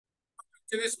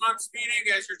to this month's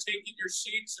meeting. As you're taking your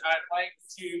seats, I'd like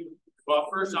to, well,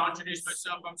 first I'll introduce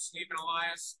myself. I'm Stephen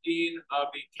Elias, Dean of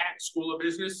the CAT School of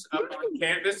Business up on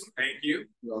campus. Thank you.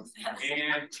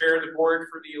 And chair of the board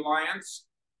for the Alliance.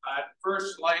 I'd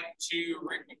first like to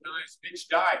recognize Mitch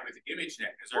Dye with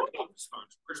ImageNet as our office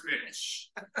sponsor. Where's Mitch?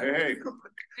 Hey.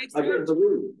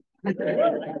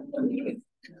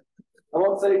 I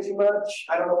won't say too much.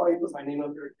 I don't know why you put my name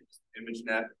up here.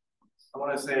 ImageNet. I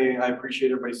want to say I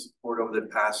appreciate everybody's support over the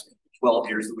past 12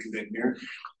 years that we've been here.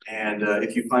 And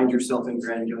if you find yourself in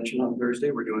Grand Junction on Thursday,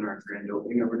 we're doing our grand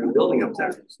opening and we're doing a building up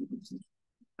there.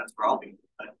 That's where I'll be.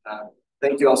 But,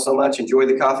 thank you all so much. Enjoy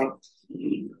the coffee.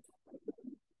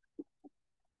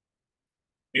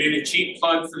 We need a cheap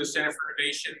plug for the Center for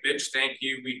Innovation. Mitch, thank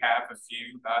you. We have a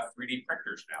few 3D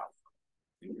printers now.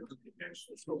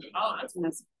 Oh, that's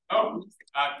nice. Oh,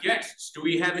 guests. Do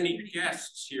we have any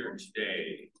guests here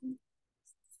today?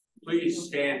 Please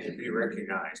stand to be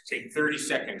recognized. Take 30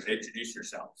 seconds to introduce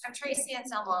yourselves. I'm Tracy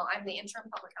Anselmo. I'm the interim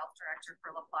public health director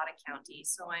for La Plata County.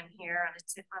 So I'm here on a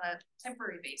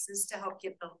temporary basis to help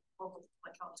get the local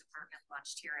public health department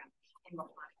launched here in La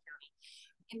Plata County.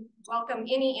 And welcome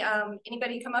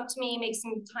anybody come up to me, make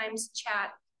some time to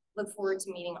chat. Look forward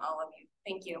to meeting all of you.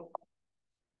 Thank you.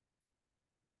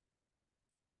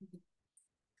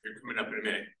 You're coming up in a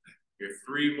minute. We have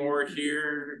 3 more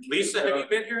here. Lisa, have you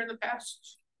been here in the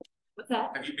past? What's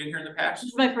that? Have you been here in the past?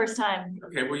 This is my first time.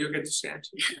 Okay, well, you'll get to stand.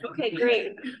 Okay,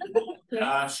 great.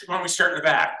 Why don't we start in the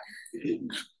back?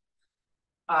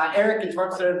 Eric and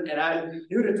Tuxon, and I'm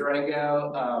new to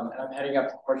Durango, and I'm heading up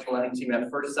the commercial lending team at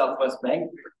First Southwest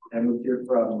Bank. I moved here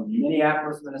from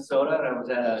Minneapolis, Minnesota, and I was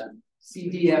at a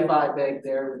CDFI bank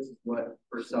there, which is what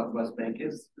First Southwest Bank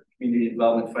is, Community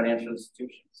Development Financial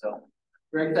Institution. So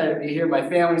very excited to be here. My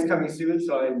family's coming soon,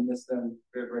 so I miss them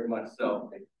very, very much.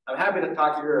 So I'm happy to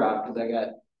talk your ear off because I got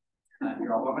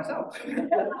here all by myself.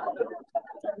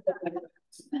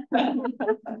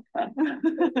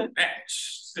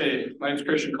 Next. Hey, my name's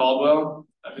Christian Caldwell.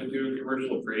 I've been doing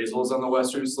commercial appraisals on the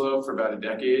Western Slope for about a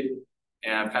decade,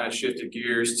 and I've kind of shifted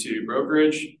gears to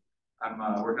brokerage.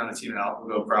 I'm working on a team at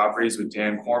Alphaville Properties with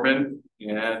Dan Corman,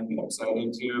 and I'm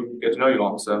excited to get to know you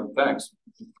all. So thanks.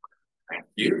 Thank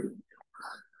you.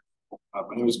 My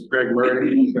name is Greg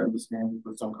Murray. I'm just name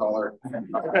with some color.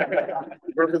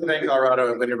 Worked with the Bank,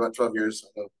 Colorado. I've been here about 12 years.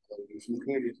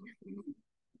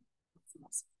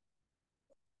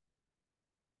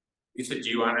 You said, do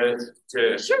you want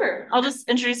to? Sure. I'll just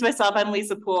introduce myself. I'm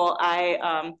Lisa Poole.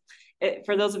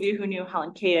 For those of you who knew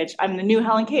Helen Kadich, I'm the new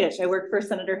Helen Kadich. I work for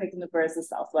Senator Hickenlooper as the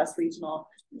Southwest Regional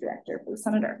Director for the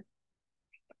Senator.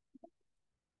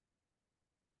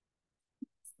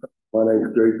 My name is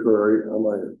Jay Curry. I'm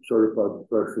a certified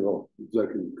professional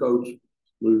executive coach.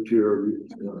 Moved here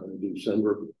in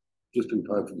December, just in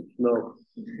time for the snow.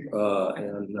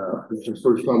 It's the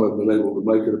first time I've been able to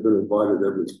make it. I've been invited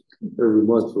every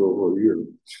month for over a year.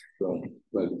 So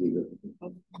glad to be here.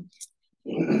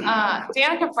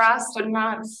 Danica Frost, I'm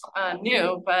not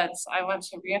new, but I want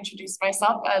to reintroduce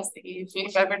myself as the food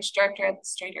and beverage director at the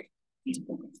Strader.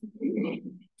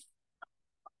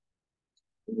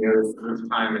 First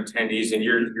time attendees, and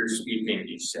you're speaking,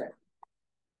 you said.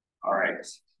 All right.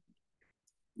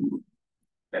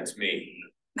 That's me.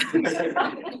 I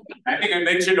think I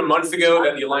mentioned a month ago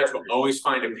that the Alliance will always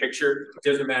find a picture. It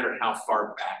doesn't matter how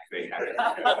far back they have it.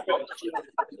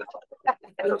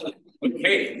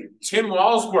 Okay, Tim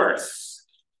Walsworth.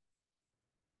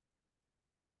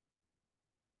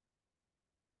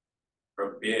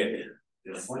 Forbid.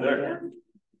 Yes, sir.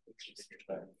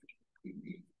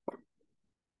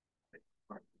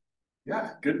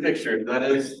 Yeah, good picture.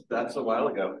 That's a while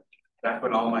ago. Back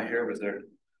when all my hair was there.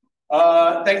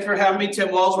 Thanks for having me, Tim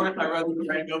Walsworth. I run the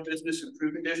Durango Business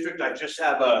Improvement District. I just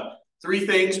have 3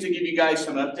 things to give you guys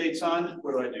some updates on.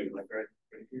 What do I do? Like right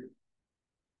here?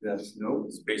 Yes, no.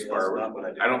 Space bar.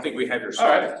 I don't think we have your. All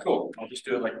right, cool. I'll just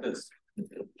do it like this.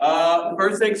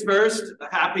 First things first,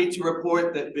 happy to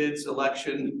report that BID's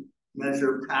election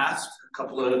measure passed a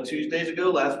couple of Tuesdays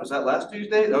ago. Was that last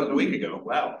Tuesday? That was a week ago.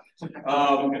 Wow.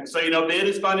 So, you know, BID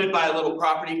is funded by a little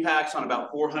property tax on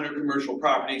about 400 commercial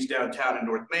properties downtown in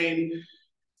North Maine.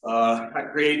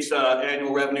 That creates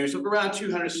annual revenues of around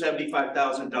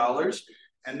 $275,000.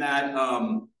 And that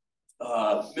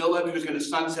mill levy was going to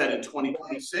sunset in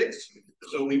 2026.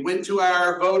 So we went to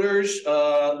our voters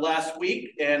last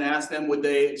week and asked them would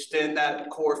they extend that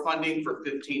core funding for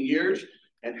 15 years.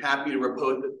 And happy to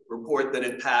report that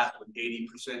it passed with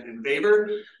 80% in favor.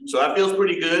 So that feels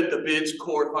pretty good. The BID's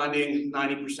core funding,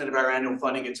 90% of our annual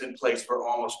funding, it's in place for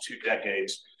almost 2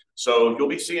 decades. So you'll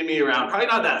be seeing me around, probably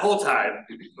not that whole time,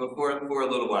 but for a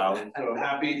little while. So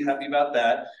happy about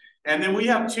that. And then we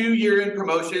have 2 year-end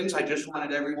promotions I just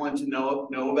wanted everyone to know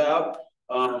about.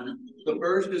 The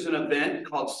first is an event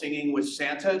called Singing with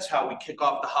Santa. It's how we kick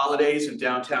off the holidays in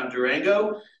downtown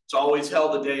Durango. It's always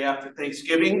held the day after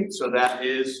Thanksgiving. So that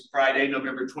is Friday,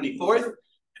 November 24th.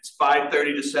 It's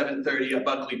 5:30 to 7:30 at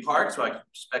Buckley Park. So I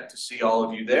expect to see all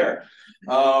of you there.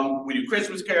 We do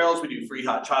Christmas carols. We do free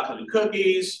hot chocolate and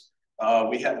cookies.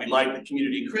 We light the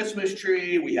community Christmas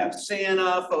tree. We have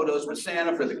Santa, photos with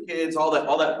Santa for the kids, all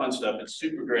that fun stuff. It's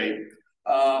super great.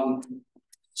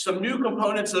 Some new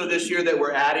components though this year that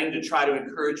we're adding to try to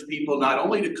encourage people not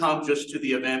only to come just to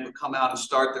the event, but come out and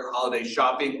start their holiday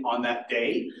shopping on that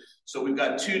day. So we've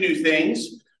got 2 new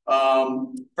things.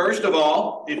 First of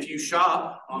all, if you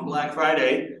shop on Black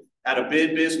Friday at a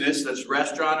bid business that's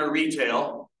restaurant or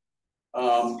retail,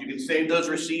 you can save those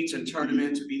receipts and turn them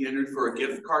in to be entered for a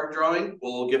gift card drawing.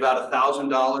 We'll give out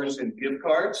 $1,000 in gift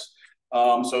cards.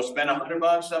 So spend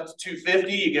 $100 up to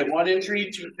 $250, you get 1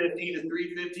 entry, $250 to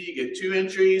 $350, you get 2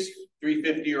 entries,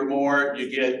 $350 or more, you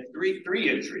get three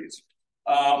entries.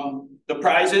 The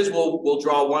prizes, we'll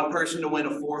draw 1 person to win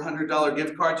a $400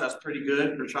 gift card. So that's pretty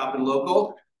good for shopping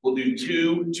local. We'll do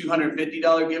 2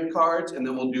 $250 gift cards, and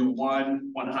then we'll do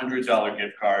 1 $100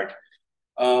 gift card.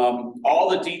 All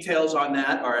the details on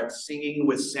that are at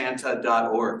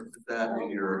singingwithsanta.org. Put that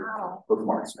in your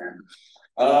bookmarks, man.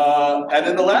 And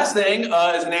then the last thing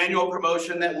is an annual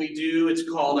promotion that we do. It's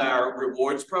called our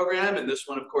rewards program. And this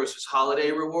one, of course, is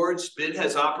holiday rewards. BID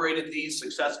has operated these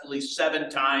successfully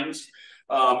 7 times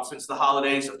since the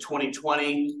holidays of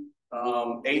 2020.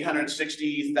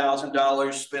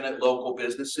 $860,000 spent at local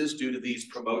businesses due to these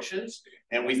promotions.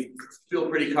 And we feel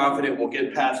pretty confident we'll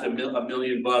get past $1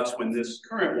 million when this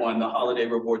current one, the holiday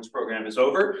rewards program, is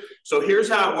over. So here's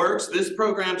how it works. This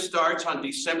program starts on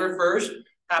December 1st.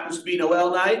 Happens to be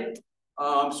Noel night.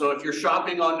 So if you're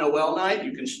shopping on Noel night,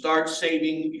 you can start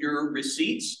saving your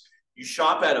receipts. You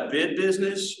shop at a bid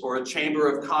business or a chamber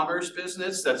of commerce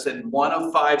business that's in one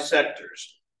of 5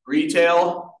 sectors: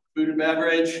 retail, food and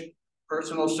beverage,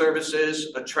 personal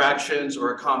services, attractions,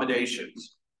 or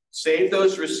accommodations. Save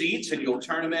those receipts and you'll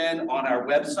turn them in on our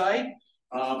website.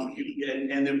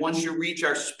 And then once you reach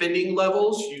our spending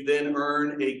levels, you then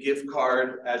earn a gift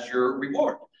card as your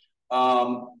reward.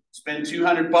 Spend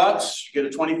 $200, you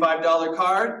get a $25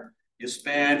 card. You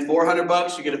spend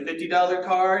 $400, you get a $50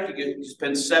 card. You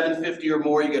spend $750 or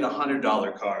more, you get a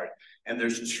 $100 card. And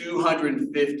there's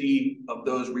 250 of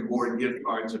those reward gift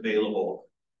cards available.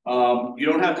 You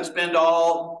don't have to spend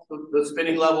all the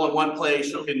spending level in one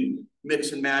place. You can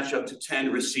mix and match up to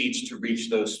 10 receipts to reach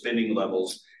those spending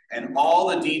levels. And all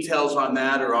the details on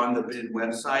that are on the BID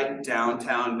website,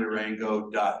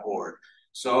 downtowndurango.org.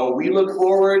 So we look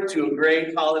forward to a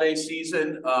great holiday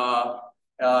season.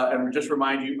 And just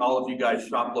remind you, all of you guys,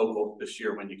 shop local this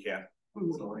year when you can.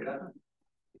 So, yeah.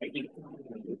 Thank you.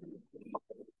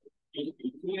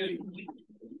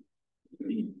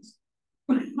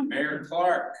 Mayor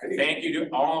Clark, thank you to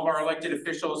all of our elected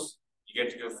officials. You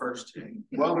get to go first.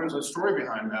 Well, there's a story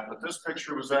behind that, but this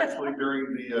picture was actually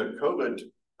during the COVID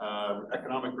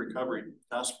economic recovery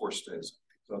task force days.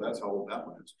 So that's how old that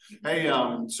one is. Hey,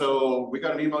 so we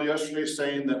got an email yesterday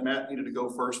saying that Matt needed to go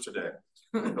first today.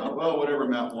 Well, whatever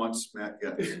Matt wants, Matt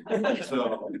gets.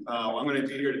 So I'm going to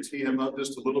be here to tee him up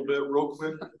just a little bit real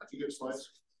quick. You get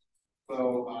slides.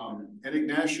 So at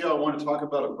Ignacio, I want to talk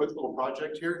about a quick little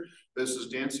project here. This is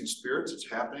Dancing Spirits. It's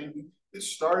happening. It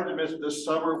started this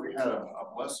summer. We had a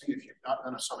blessing. If you've not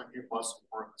done a Southern Youth blessing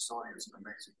for a facility, it's an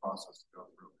amazing process to go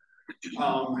through.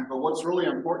 But what's really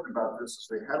important about this is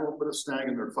they had a little bit of snag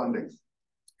in their funding,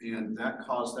 and that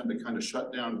caused them to kind of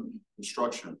shut down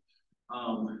construction.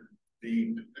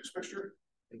 The next picture,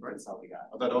 right? That's all we got.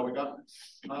 Oh, that all we got?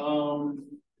 It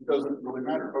doesn't really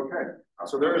matter. Okay,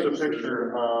 so there is a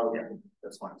picture. Yeah,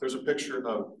 that's fine. There's a picture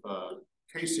of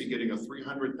Casey getting a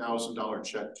 $300,000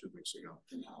 check 2 weeks ago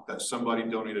that somebody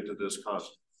donated to this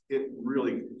cause. It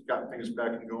really got things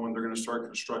back and going. They're going to start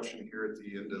construction here at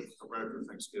the end of right after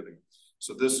Thanksgiving.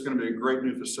 So this is going to be a great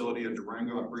new facility in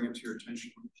Durango. I'll bring it to your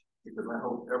attention because I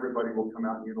hope everybody will come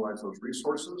out and utilize those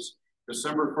resources.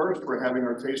 December 1st, we're having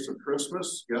our Taste of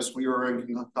Christmas. Yes, we are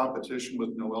in competition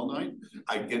with Noel night.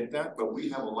 I get that, but we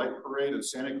have a light parade and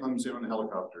Santa comes in on a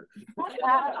helicopter.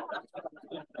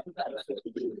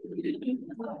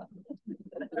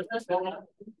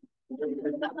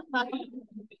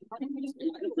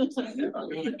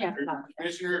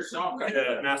 Commissioner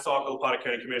Salka. Matt Salka, Plata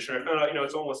County Commissioner. I found out,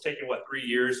 it's almost taken 3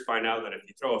 years to find out that if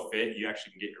you throw a fit, you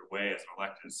actually can get your way as an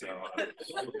elected. So,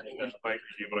 Mike,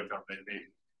 be able to come in.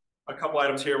 A couple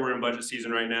items here. We're in budget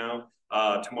season right now.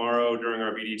 Tomorrow during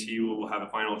our BDT, we'll have a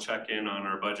final check-in on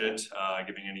our budget,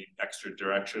 giving any extra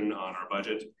direction on our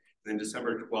budget. Then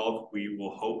December 12th, we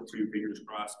will hope to, fingers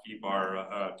crossed, keep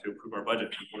our to approve our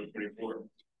budget for 2024.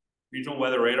 Regional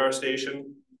Weather Radar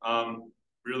Station.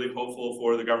 Really hopeful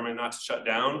for the government not to shut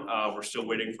down. We're still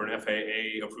waiting for an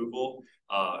FAA approval.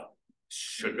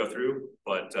 Should go through,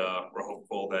 but we're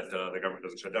hopeful that the government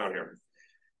doesn't shut down here.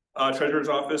 Treasurer's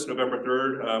Office, November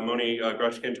 3rd, Moni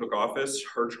Grushkin took office.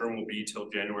 Her term will be till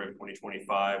January of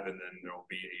 2025, and then there will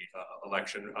be a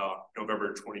election.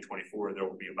 November 2024, there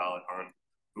will be a ballot on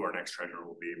who our next treasurer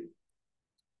will be.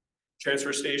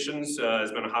 Transfer stations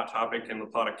has been a hot topic in La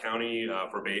Plata County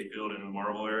for Bayfield and the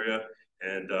Marble area.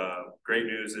 And great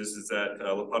news is that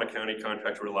La Plata County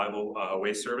contracted Reliable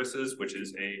Waste Services, which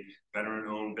is a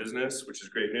veteran-owned business, which is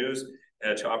great news,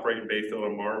 to operate in Bayfield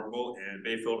and Marble. And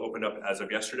Bayfield opened up as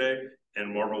of yesterday,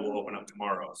 and Marble will open up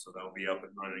tomorrow, so that will be up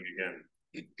and running again.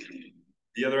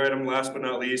 The other item, last but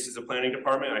not least, is the planning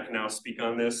department. I can now speak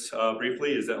on this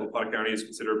briefly, is that La Plata County is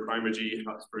considered Primergy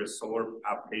for a solar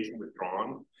application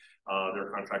withdrawn.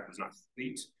 Their contract was not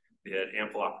complete. They had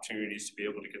ample opportunities to be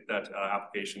able to get that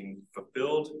application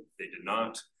fulfilled. They did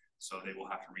not, so they will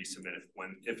have to resubmit it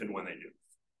if and when they do.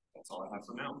 That's all I have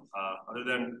for now. Other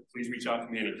than, please reach out to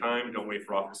me anytime. Don't wait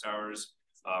for office hours.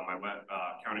 My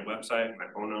county website, my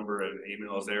phone number, and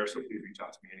email is there, so please reach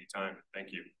out to me anytime.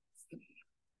 Thank you.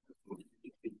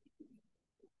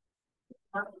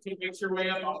 Make your way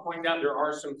up. I'll point out there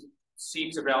are some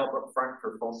seats available up front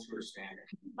for folks who are standing.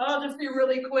 I'll just be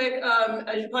really quick.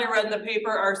 As you probably read in the paper,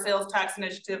 our sales tax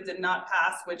initiative did not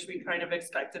pass, which we kind of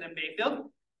expected in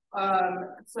Bayfield.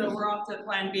 So we're off to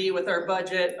plan B with our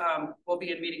budget. We'll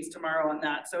be in meetings tomorrow on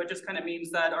that. So it just kind of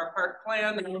means that our park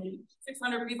plan that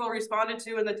 600 people responded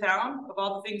to in the town of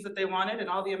all the things that they wanted and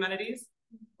all the amenities.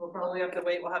 We'll probably have to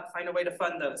wait. We'll have to find a way to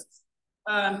fund those.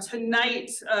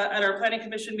 Tonight at our planning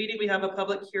commission meeting, we have a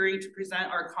public hearing to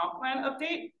present our comp plan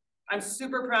update. I'm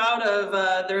super proud of,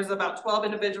 there's about 12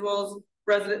 individuals,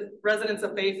 residents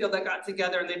of Bayfield that got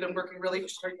together, and they've been working really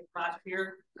hard last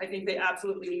year. I think they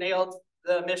absolutely nailed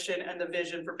the mission and the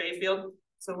vision for Bayfield.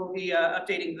 So we'll be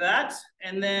updating that.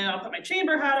 And then I'll put my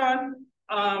chamber hat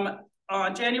on.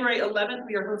 On January 11th,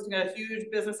 we are hosting a huge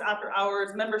business after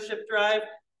hours membership drive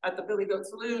at the Billy Goat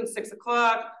Saloon, 6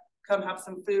 o'clock. Come have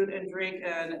some food and drink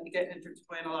and get entered to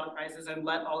win a lot of prizes, and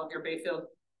let all of your Bayfield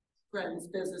friends,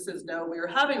 businesses know we are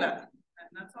having that.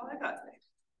 And that's all I got today.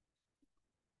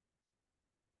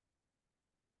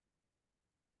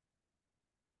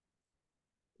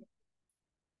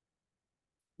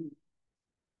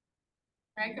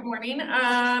 All right, good morning.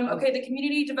 Okay, the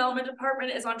Community Development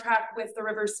Department is on track with the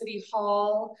River City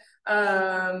Hall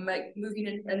moving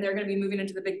in, and they're going to be moving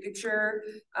into the Big Picture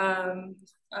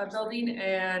building,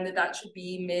 and that should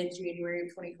be mid-January of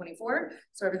 2024.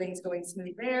 So everything's going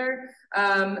smooth there.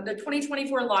 The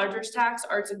 2024 Lodgers Tax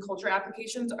Arts and Culture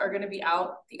applications are going to be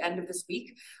out the end of this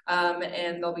week,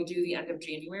 and they'll be due the end of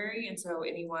January. And so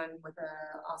anyone with an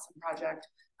awesome project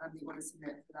you want to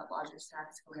submit for that Lodgers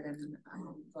Tax, go ahead and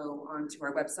go onto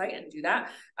our website and do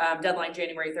that. Deadline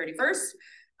January 31st.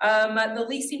 The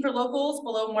Leasing for Locals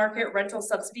Below Market Rental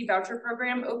Subsidy Voucher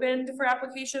Program opened for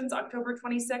applications October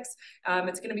 26th.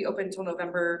 It's going to be open until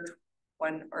November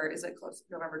 1, or is it close?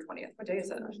 November 20th. What day is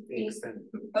it?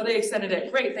 Oh, they extended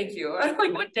it. Great, thank you. I'm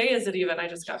like, what day is it even? I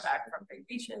just got back from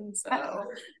vacation, so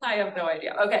I have no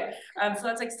idea. Okay, so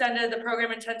that's extended. The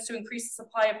program intends to increase the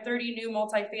supply of 30 new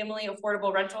multifamily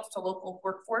affordable rentals to local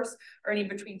workforce, earning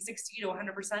between 60 to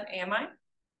 100% AMI.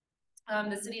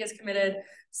 The city has committed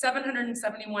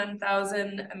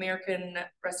 $771,000 American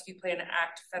Rescue Plan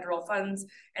Act federal funds,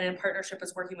 and in partnership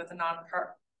is working with a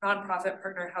nonprofit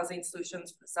partner Housing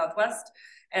Solutions for the Southwest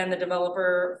and the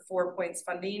developer 4 Points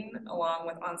Funding, along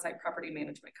with on-site property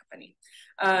management company,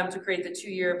 to create the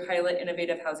 2-year pilot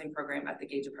innovative housing program at the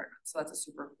Gage Apartment. So that's a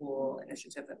super cool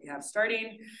initiative that we have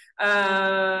starting.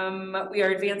 We are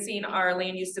advancing our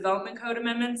land use development code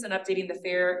amendments and updating the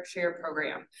fair share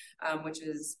program, which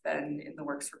has been in the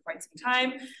works for quite some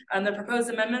time. The proposed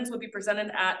amendments will be presented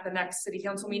at the next city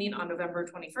council meeting on November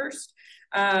 21st.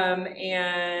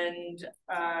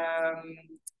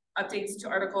 Updates to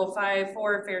Article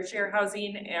 5.4 Fair Share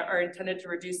Housing are intended to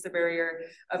reduce the barrier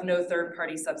of no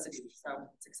third-party subsidy. So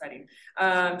it's exciting.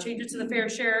 Changes to the Fair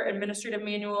Share Administrative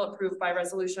Manual approved by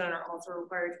resolution are also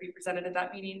required to be presented at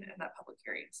that meeting and that public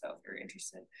hearing. So if you're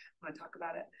interested, I want to talk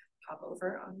about it. hop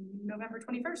over on November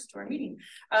 21st to our meeting.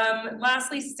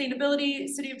 Lastly, sustainability.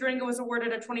 City of Durango was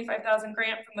awarded a $25,000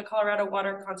 grant from the Colorado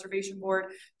Water Conservation Board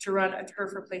to run a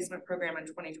turf replacement program in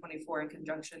 2024 in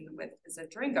conjunction with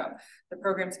Visit Durango. The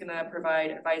program is going to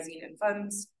provide advising and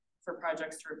funds for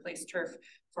projects to replace turf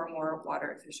for more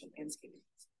water efficient landscaping.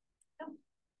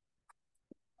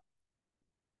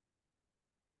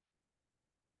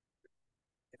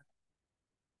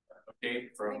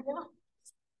 Dave from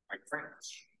Mike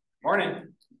Franks.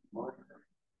 Morning.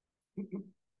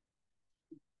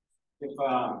 If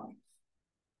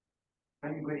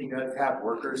anybody does have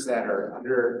workers that are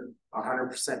under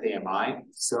 100% AMI,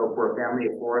 so for a family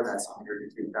of four, that's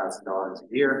 $102,000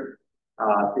 a year.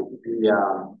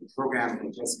 The program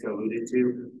that Jessica alluded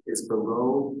to is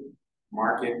below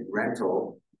market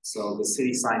rental. So the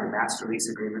city signed a master lease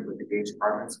agreement with the Gage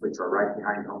Apartments, which are right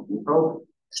behind Home Depot.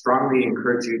 Strongly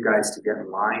encourage you guys to get in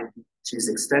line. She's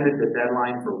extended the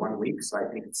deadline for 1 week, so I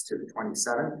think it's to the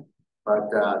 27th.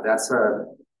 But that's a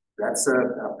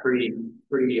pretty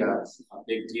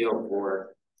big deal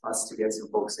for us to get some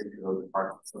folks into those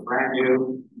apartments. So brand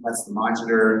new. That's the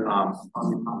modular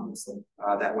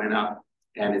that went up,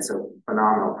 and it's a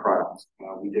phenomenal product.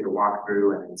 We did a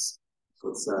walkthrough, and it's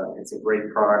a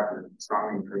great product, and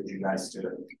strongly encourage you guys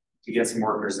to get some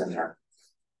workers in there.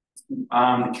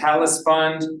 The Catalyst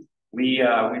Fund, we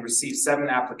received 7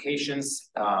 applications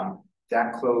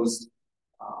that closed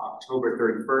October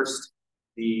 31st.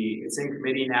 It's in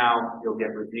committee now. It'll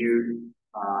get reviewed,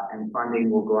 and funding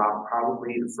will go out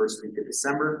probably the first week of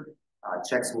December.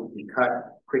 Checks will be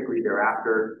cut quickly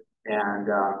thereafter, and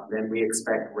then we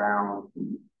expect round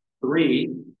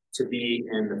 3 to be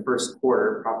in the first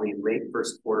quarter, probably late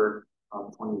first quarter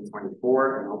of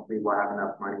 2024, and hopefully we'll have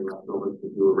enough money left over to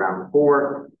do round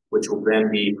 4, which will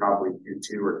then be probably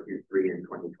Q2 or Q3 in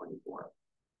 2024.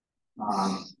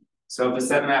 So the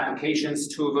 7 applications,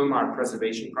 2 of them are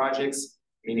preservation projects,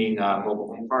 meaning mobile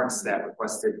home parks that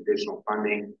requested additional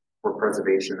funding for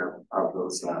preservation of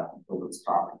those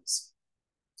properties.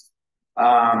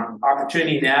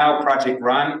 Opportunity Now, Project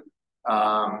Run.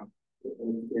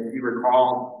 If you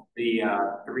recall, the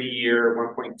 3-year,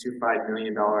 $1.25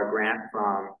 million grant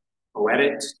from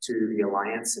Poetic to the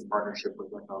Alliance in partnership with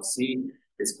FLC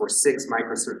is for 6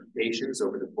 micro certifications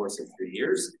over the course of 3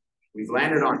 years. We've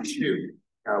landed on 2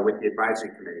 with the advisory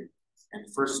committee, and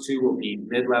the first 2 will be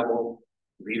mid-level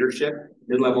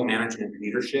management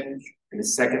leadership, and the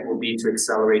second will be to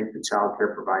accelerate the child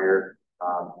care provider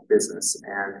business.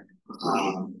 And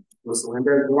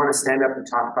Linda, you want to stand up and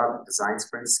talk about the design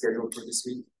sprint scheduled for this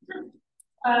week?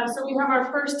 So we have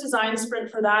our first design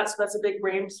sprint for that. So that's a big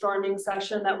brainstorming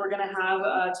session that we're going to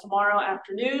have tomorrow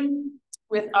afternoon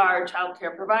with our child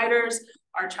care providers,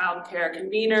 our child care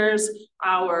conveners,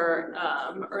 our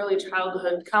early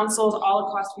childhood councils all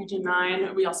across Region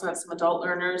 9. We also have some adult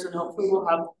learners, and hopefully we'll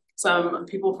have some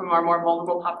people from our more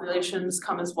vulnerable populations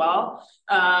come as well.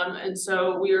 And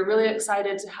so we are really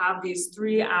excited to have these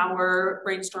 3-hour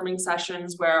brainstorming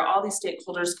sessions where all these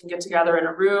stakeholders can get together in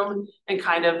a room and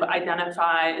kind of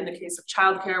identify, in the case of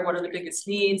childcare, what are the biggest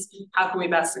needs, how can we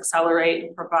best accelerate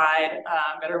and provide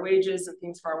better wages and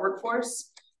things for our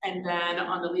workforce. And then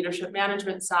on the leadership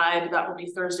management side, that will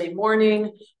be Thursday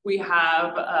morning. We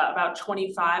have about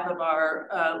 25 of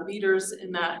our leaders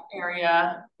in that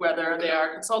area, whether they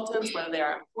are consultants, whether they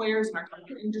are employers in our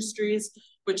target industries,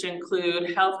 which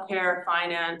include healthcare,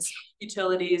 finance,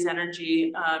 utilities,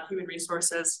 energy, human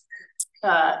resources,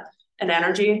 and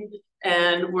energy.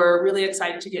 And we're really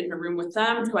excited to get in a room with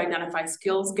them to identify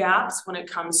skills gaps when it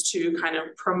comes to kind of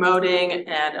promoting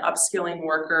and upskilling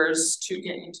workers to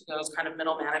get into those kind of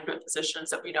middle management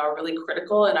positions that we know are really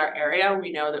critical in our area.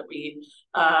 We know that we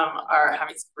are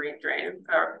having some brain drain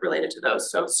related to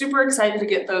those. So super excited to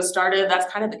get those started. That's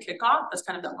kind of the kickoff. That's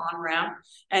kind of the on-ramp.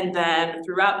 And then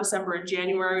throughout December and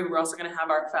January, we're also going to have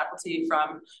our faculty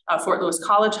from Fort Lewis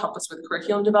College help us with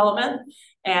curriculum development.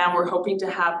 And we're hoping to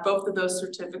have both of those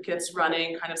certificates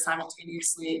running kind of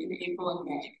simultaneously in April and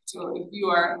May. So if you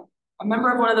are a member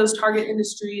of one of those target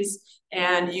industries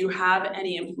and you have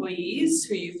any employees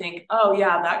who you think, oh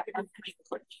yeah, that could be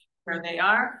where they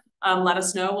are, let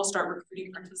us know. We'll start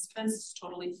recruiting participants. It's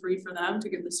totally free for them to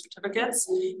get the certificates.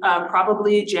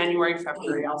 Probably January,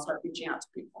 February, I'll start reaching out to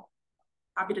people.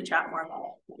 Happy to chat more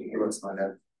about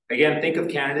it. Again, think of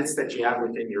candidates that you have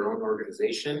within your own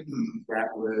organization that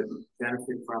would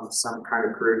benefit from some kind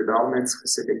of career development,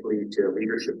 specifically to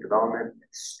leadership development.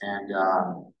 And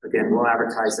again, we'll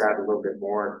advertise that a little bit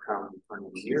more come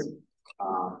the year.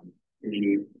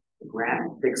 The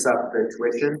grant picks up the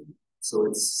tuition, so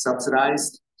it's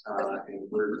subsidized, and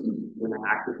we're going to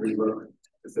actively look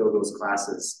to fill those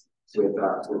classes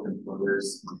with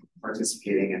employers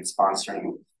participating and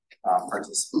sponsoring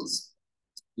participants.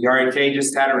 The RHA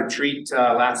just had a retreat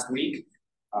last week.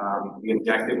 The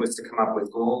objective was to come up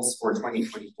with goals for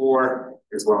 2024,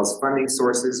 as well as funding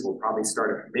sources. We'll probably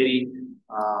start a committee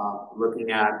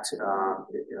looking at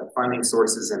funding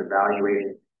sources and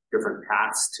evaluating different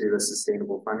paths to a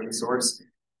sustainable funding source.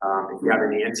 If you have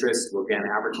any interest, we'll again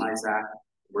advertise that.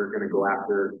 We're going to go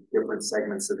after different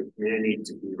segments of the community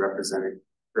to be representing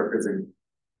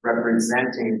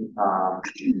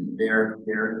their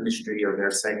industry or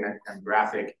their segment and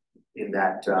graphic in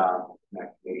that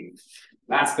committee.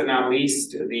 Last but not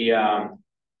least, the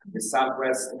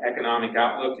Southwest Economic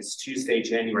Outlook is Tuesday,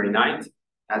 January 9th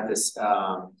at this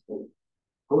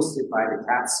hosted by the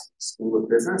Katz School of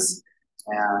Business,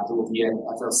 and it will be at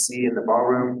FLC in the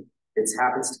ballroom. It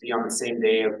happens to be on the same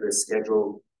day of the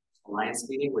scheduled Alliance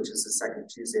meeting, which is the second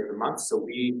Tuesday of the month. So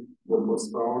we will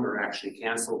postpone or actually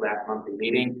cancel that monthly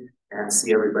meeting and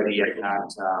see everybody at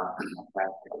that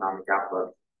Economic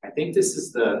Outlook. I think this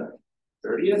is the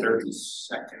 30th?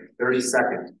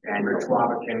 32nd. And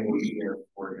Republican will be there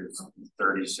for his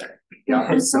 32nd.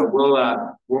 Yeah, so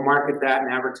we'll market that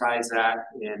and advertise that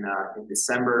in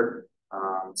December.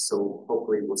 So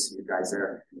hopefully we'll see you guys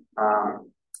there.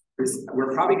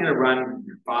 We're probably going to run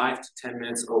 5 to 10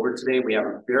 minutes over today. We have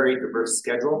a very diverse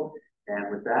schedule.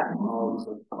 And with that,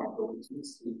 I'll go to you,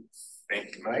 Steve.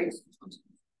 Thank you, Mike.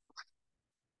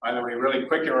 By the way, really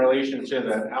quick in relation to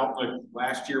the outlook,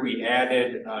 last year we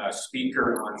added a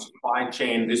speaker on supply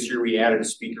chain. This year we added a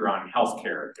speaker on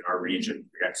healthcare in our region.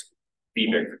 We got some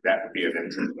feedback that would be of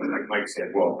interest. But like Mike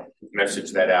said, we'll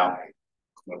message that out.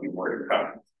 There'll be more to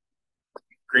come.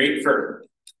 Great for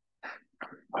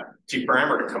Chief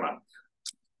Brammer to come up.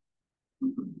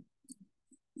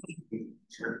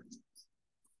 Sure.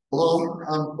 Hello,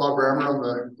 I'm Bob Brammer. I'm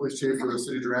the police chief for the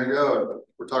city of Durango.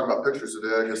 We're talking about pictures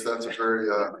today. I guess that's a very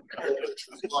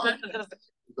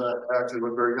that actually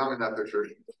look very young in that picture.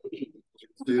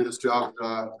 Do this job.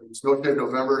 It's no day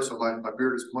November, so my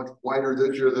beard is much whiter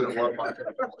this year than it was.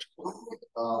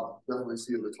 Definitely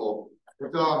see the toll.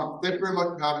 But, thank you very much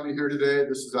for having me here today.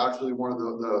 This is actually one of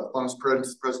the funnest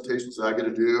presentations that I get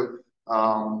to do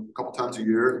a couple times a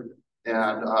year.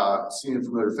 And seeing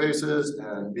familiar faces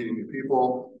and meeting new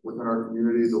people within our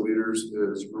community, the leaders,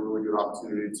 is a really good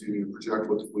opportunity to project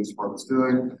what the police department's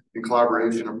doing in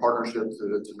collaboration and partnership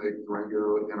to make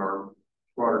Durango and our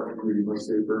broader community much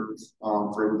safer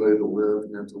for everybody to live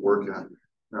and to work in.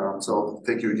 So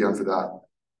thank you again for that.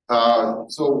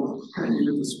 So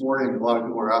even this morning, a lot of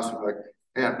people are asking like,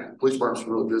 man, the police department's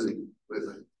really busy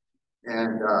lately.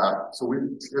 And so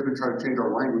we've been trying to change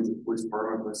our language with the police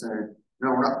department by saying, no,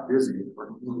 we're not busy. Our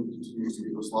community continues to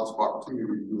give us lots of opportunity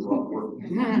to do a lot of work.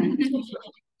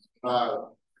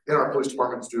 And our police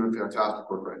department is doing fantastic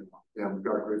work right now. And we've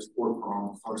got great support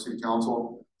from our city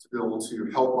council to be able to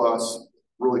help us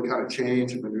really kind of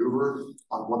change and maneuver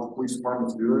on what the police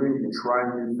department's doing and try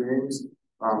new things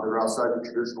that are outside the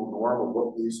traditional norm of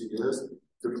what policing is.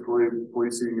 Typically,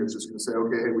 policing is just going to say,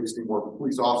 okay, hey, we just need more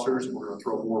police officers and we're going to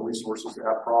throw more resources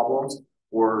at problems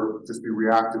or just be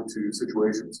reactive to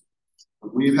situations.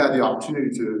 We've had the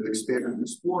opportunity to expand and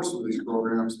explore some of these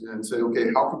programs and say,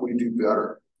 okay, how can we do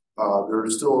better?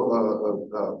 There's still,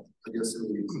 I guess, a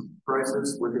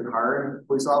crisis within hiring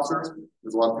police officers.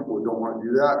 There's a lot of people who don't want to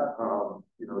do that.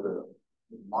 You know, the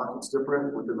market's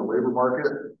different within the labor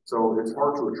market. So it's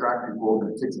hard to attract people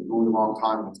and it takes a really long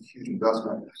time and it's a huge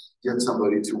investment to get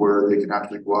somebody to where they can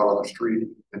actually go out on the street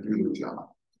and do their job.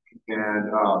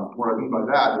 And what I mean by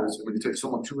that is when it takes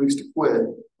someone 2 weeks to quit,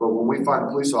 but when we find a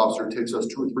police officer, it takes us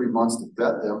 2 or 3 months to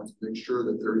vet them to make sure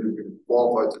that they're even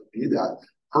qualified to be that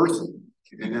person.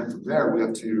 And then from there, we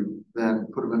have to then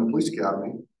put them in a police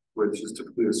academy, which is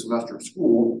typically a semester of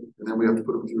school. And then we have to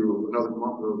put them through another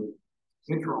month of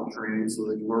internal training so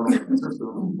they can learn the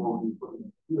system before we put them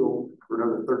in the field for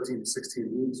another 13 to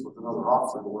 16 weeks with another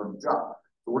officer to learn the job.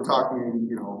 So we're talking,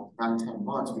 you know, 9 to 10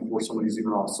 months before somebody's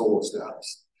even on solo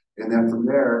status. And then from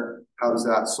there, how does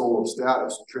that solo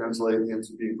status translate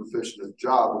into being proficient in the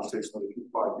job, which takes another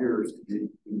 5 years to be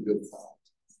good for.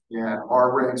 And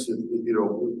our ranks, you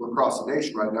know, across the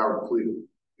nation right now are depleted.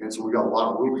 And so we got a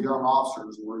lot of really young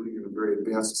officers working in a very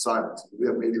advanced assignments. We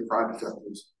have major crime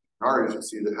detectives in our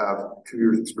agency that have 2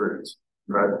 years experience,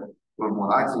 right? When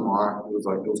I came on, it was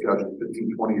like those guys are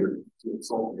 15, 20 years to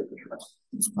assault and get the trust.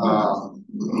 So,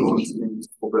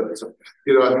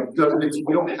 you know,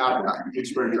 we don't have that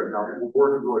experience right now. We're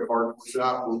working really hard with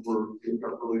that. We've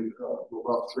got really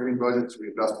robust training budgets. We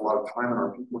invest a lot of time in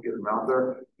our people, get them out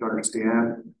there to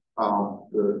understand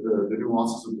the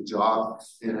nuances of the job,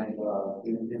 and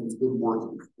it's been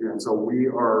working. And so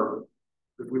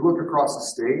if we look across the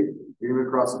state, even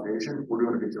across the nation, we're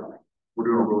doing a good job. We're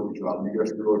doing a really good job. You guys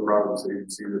should be really proud of this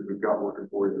agency that we've got working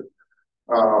for you.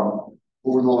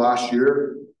 Over the last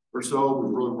year or so,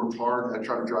 we've really worked hard at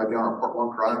trying to drive down our Part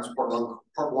 1 crimes. Part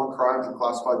 1 crimes are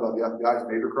classified by the FBI as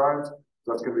major crimes.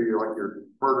 So that's going to be like your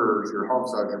murders, your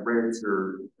homicides, your rapes,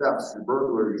 your thefts, your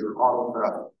burglaries, your auto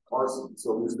theft, arson.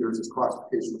 So there's this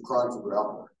classification of crimes that are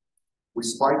out there. We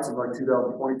spiked in like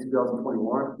 2020,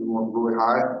 2021. We went really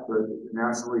high, but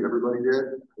nationally everybody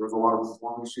did. There was a lot of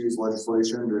reform issues,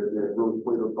 legislation that really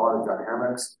played with a lot of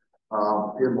dynamics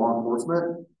in law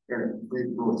enforcement, and it made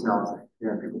it really challenging.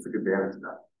 And people took advantage of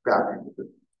that. Bad people took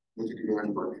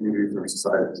advantage of our communities and our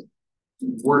societies.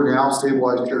 We're now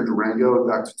stabilized here in Durango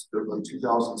back to like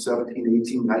 2017,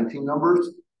 18, 19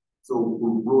 numbers. So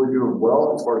we're really doing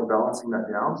well as far as balancing that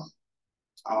down.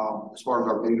 As far as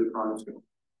our major crimes go.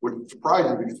 What's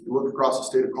surprising, because if you look across the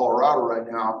state of Colorado right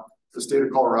now, the state of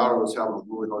Colorado is having a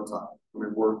really hard time. I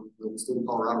mean, the state of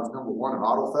Colorado is #1 in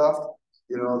auto theft.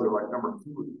 You know, they're like #2 or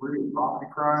 3 in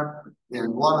property crime. And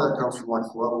a lot of that comes from like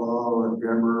Pueblo and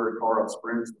Denver and Colorado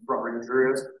Springs, the Front Range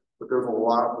areas. But there's a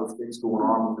lot of things going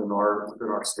on within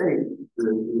our state that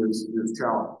is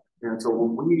challenging. And so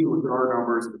when we look at our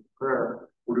numbers and compare,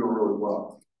 we're doing really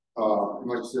well.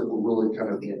 Like I said, we're really kind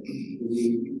of,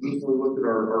 we look at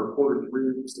our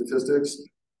Q3 statistics,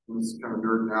 and this is kind of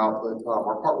nerding out, but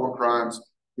our Part 1 crimes,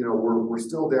 you know, we're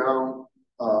still down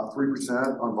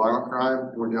 3% on violent crime,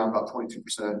 and we're down about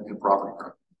 22% in property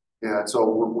crime. And so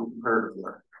we're comparative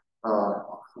there.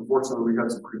 Unfortunately, we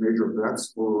had some pretty major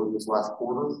events for this last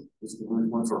quarter. This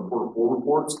influenced our Q4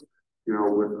 reports, you know,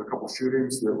 with a couple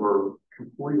shootings that were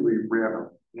completely random.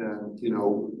 And, you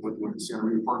know, with the Santa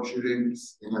Rita Park shooting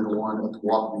and then the one at the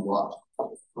Walking Lot.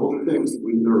 Those are things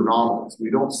that are anomalies. We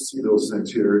don't see those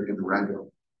things here in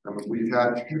Durango. I mean, we've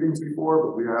had shootings before,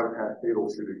 but we haven't had fatal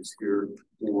shootings here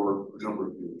for a number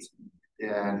of years.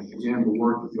 And again, the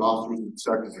work that the officers and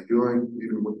detectives are doing,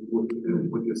 even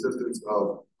with the assistance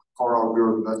of Colorado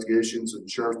Bureau of Investigations and the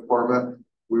Sheriff's Department,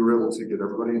 we were able to get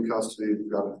everybody in custody. We've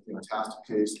got a fantastic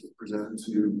case presented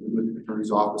to the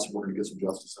attorney's office. We're going to get some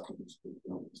justice out of this.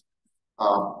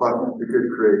 But it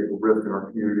could create a rift in our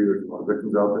community. There's a lot of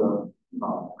victims out there.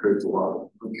 Creates a lot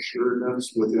of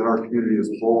unassuredness within our community as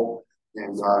a whole.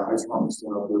 And I just want to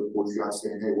stand up with you guys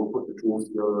saying, hey, we'll put the tools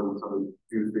together and we're trying to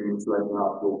do things right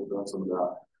now to prevent some of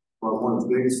that. But one of the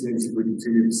biggest things that we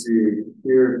continue to see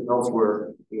here and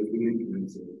elsewhere is we need to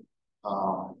communicate.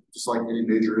 Just like any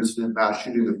major incident, mass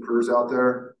shooting that occurs out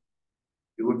there,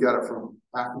 you look at it from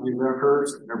after the event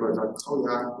occurs, and everybody's like, oh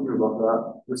yeah, we knew about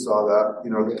that, we saw that,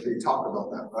 you know, they talk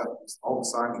about that, right? All the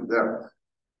signs are there.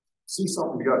 See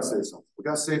something, you gotta say something. We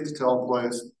got safe to tell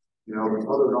place, you know, there's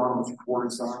other anonymous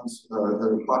reporting signs, there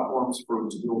are platforms for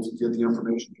to be able to get the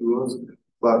information to us.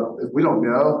 But if we don't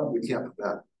know, we can't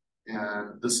prevent.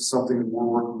 And this is something that we're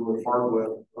working really hard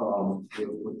with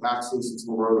Maxis and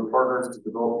some of our other partners to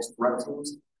develop these threat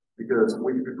teams, because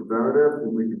we can be preventative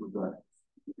and we can prevent,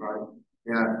 right?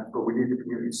 But we need the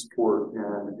community support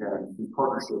and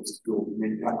partnerships to be able to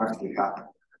make that actually happen.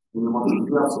 And then once we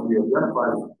do have somebody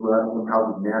identified as a threat, then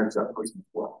how to manage that person as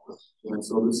well. And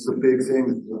so this is a big thing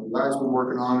that the guys been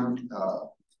working on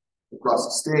across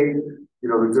the state. You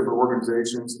know, there's different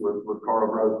organizations with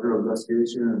Colorado Bureau of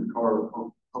Investigation and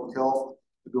Colorado Public Health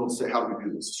to be able to say, how do we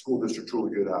do this? The school district's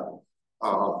really good at it.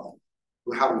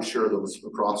 How do we share those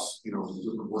across, you know,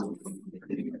 different organizations?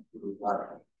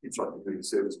 Keeps our community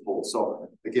safe as a whole. So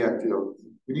again, you know,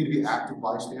 we need to be active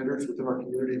bystanders within our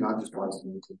community, not just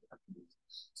bystanders in our community.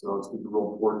 So it's going to be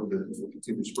real important that we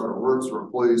continue to spread our words to our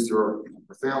employees, to our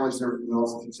families, and everything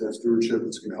else. If you say stewardship,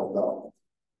 it's going to help out.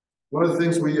 One of the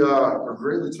things we are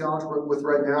greatly challenged with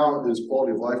right now is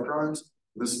quality of life crimes.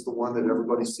 This is the one that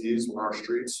everybody sees on our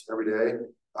streets every day.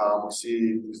 We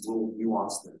see these little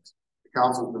nuanced things. The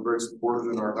council has been very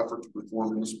supportive in our effort to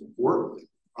reform municipal court.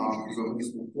 So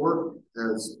municipal court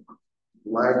has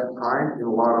lagged behind in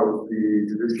a lot of the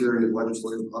judiciary and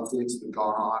legislative updates that have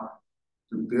gone on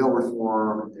through bail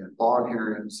reform and bond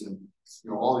hearings and,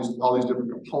 you know, all these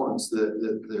different components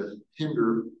that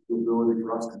hinder the ability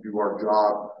for us to do our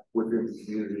job within the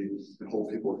community and hold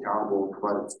people accountable and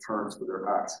provide deterrents for their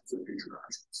actions and future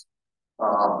actions.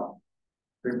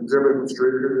 Is everybody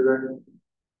straight here today?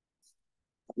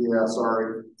 Yeah,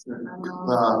 sorry.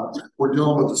 We're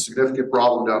dealing with a significant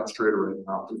problem down the strait right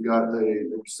now. We've got a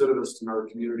recidivist in our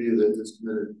community that has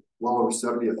committed well over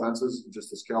 70 offenses in just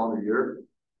this calendar year.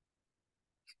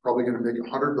 Probably going to make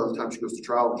 100 by the time she goes to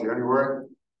trial in January.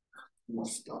 We're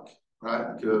stuck.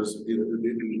 right? Because the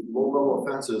low level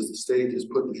offenses, the state has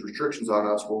put these restrictions on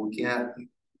us where we can't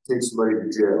take somebody to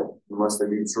jail unless they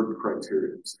meet certain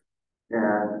criteria.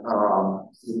 And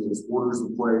there's orders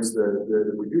in place that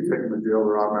if we do take them to jail,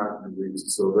 they're automatically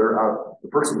released. So they're out. The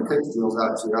person who takes jail is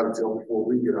actually out of jail before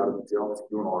we get out of the jail. It's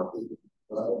doing all our things.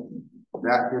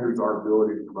 That hinders our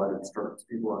ability to provide insurance.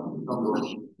 People on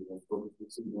the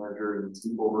city manager and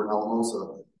chief over in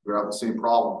Alamosa, they're having the same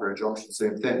problem. Grand Junction,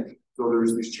 same thing. So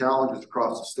there's these challenges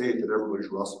across the state that everybody's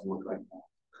wrestling with right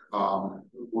now.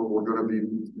 We're going to be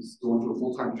going to a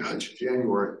full-time judge in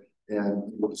January. And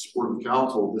with the support of the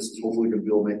council, this is hopefully going to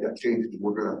be able to make that change. And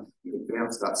we're going to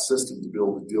advance that system to be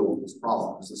able to deal with this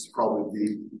problem, because this is probably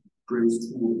the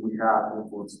greatest tool we have to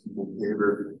influence people's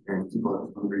behavior and keep our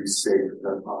communities safe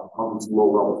on this low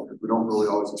level. We don't really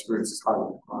always experience this high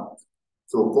level of crime.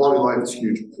 So quality of life is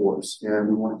huge, of course, and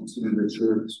we want to continue to make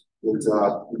sure that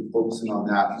we're focusing on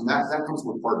that. And that comes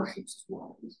with partnerships as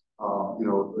well. You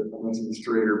know, I mentioned the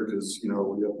Strader because, you know,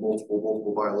 we have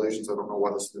multiple violations. I don't know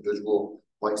why this individual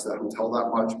likes that hotel that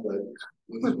much, but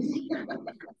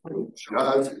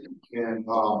does. And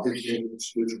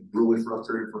it's really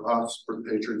frustrating for us, for the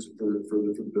patrons, and for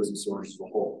the business owners as a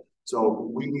whole. So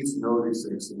we need to know these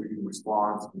things so we can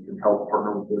respond, we can help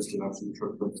partner with this and actually try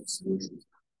to come to solutions.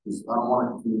 Because I don't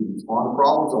want to continue to respond to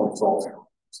problems, I want to solve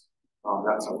problems.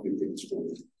 That's how we think it's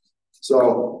forward.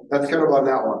 So that's kind of on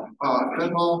that one.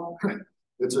 Fentanyl,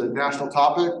 it's a national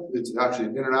topic. It's actually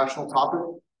an international topic.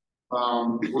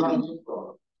 We're not,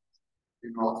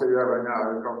 I'll tell you that right now.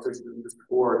 I had a conversation with this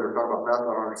before. They're talking about meth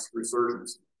on our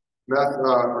resurgence. Meth,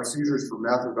 our seizures for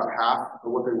meth are about half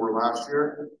of what they were last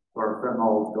year. Our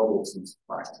fentanyl has doubled since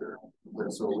last year. Okay,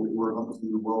 so we're up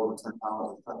to well over 10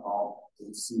 pounds of fentanyl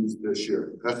seized this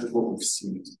year. That's just what we've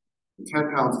seized.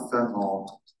 10 pounds of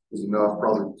fentanyl is enough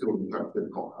probably to kill the entire kid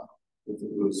if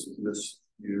it was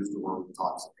misused or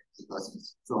toxic.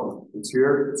 So it's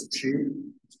here, it's cheap,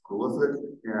 it's prolific,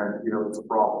 and you know it's a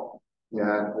problem.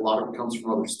 And a lot of it comes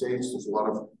from other states. There's a lot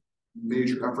of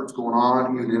major efforts going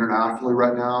on, even internationally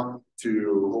right now,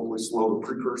 to hopefully slow the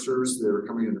precursors that are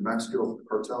coming into Mexico from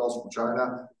cartels from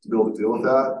China to be able to deal with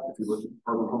that. If you look at the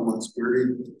Department of Homeland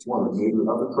Security, it's one of the major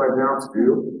efforts right now to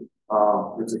do.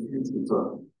 It's a huge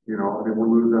concern. You know, I mean, we're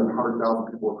losing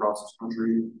 100,000 people across this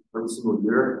country every single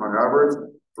year on average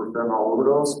for fentanyl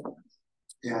overdose.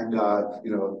 And,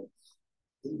 you know,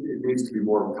 it needs to be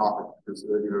more of a topic because,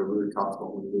 you know, it really talks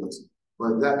about what it is.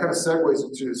 But that kind of segues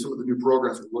into some of the new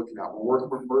programs we're looking at. We're working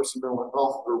with Mercy Mental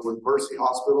Health, or with Mercy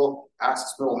Hospital,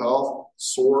 Access Mental Health,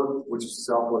 SWORD, which is the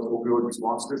Southwest Opioid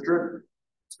Response District,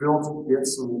 to be able to get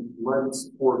some lending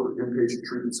support for inpatient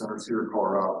treatment centers here in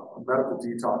Colorado, a medical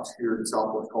detox here in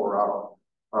Southwest Colorado,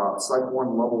 Psych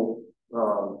 1 level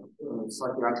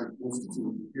psychiatric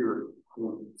institute here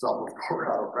in Southwest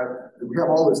Colorado, right? And we have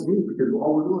all this need because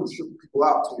all we're doing is shipping people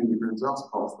out to the Grand Junction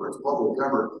College for Pueblo,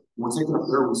 Denver. We're taking up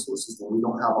their resources when we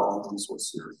don't have our own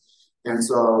resources here. And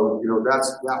so, you know,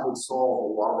 that would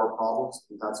solve a lot of our problems.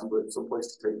 We've had some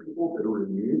place to take people that are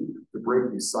in need to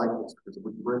break these cycles. Because if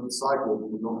we can break the cycle,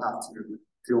 then we don't have to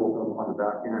deal with them on the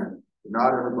back end. But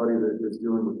not everybody that is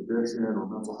dealing with addiction or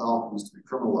mental health needs to be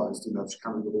criminalized, and that's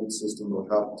kind of the old system of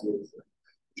how to deal with it.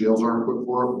 Jails aren't equipped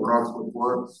for it, we're not equipped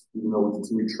for it, even though we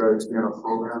continue to try to expand our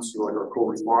programs through like our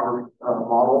co-responder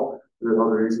model that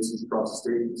other agencies across the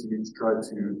state continue to try to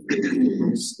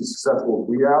be as successful as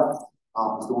we have.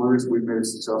 The only reason we've made it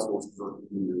successful is because our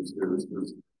community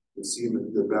is seeing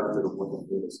the benefit of what that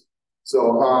is.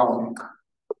 So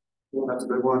well, that's a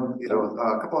big one. You know,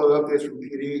 a couple of updates from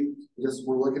PD. This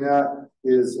we're looking at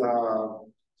is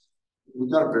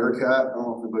we've got a Bearcat. I don't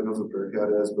know if anybody knows what Bearcat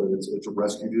is, but it's a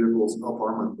rescue vehicle. It's an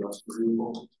up-armored rescue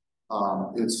vehicle.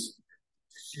 It's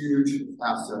a huge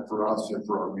asset for us and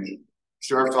for our region.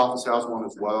 Sheriff's office has one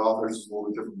as well. There's a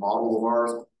little different model of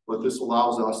ours, but this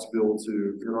allows us to be able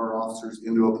to get our officers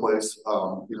into a place,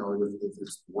 you know, if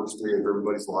it's the worst day of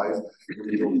everybody's life,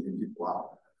 we don't get people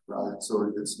out, right?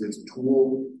 So it's a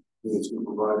tool that's going to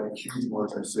provide a huge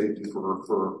margin of safety for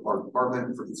our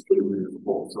department, for this community as a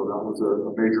whole. So that was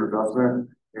a major investment,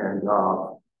 and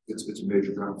it's a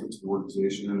major benefit to the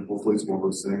organization, and hopefully it's one of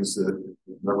those things that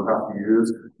we never have to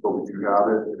use, but we do have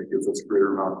it, and it gives us a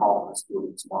greater amount of confidence to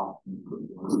respond.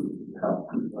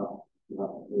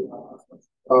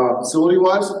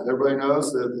 Facility-wise, everybody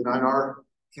knows that the 9R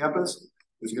campus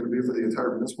is going to be for the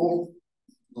entire municipal,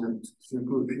 and to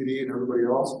include PD and everybody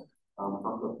else.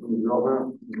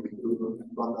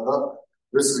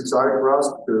 This is exciting for us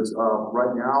because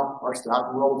right now our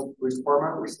staffing levels at the police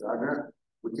department, we're stagnant.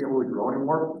 We can't really grow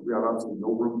anymore. We have absolutely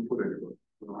no room to put anywhere.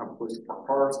 We don't have a place to park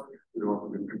cars. We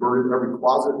converted every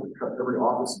closet, we cut every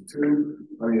office in two.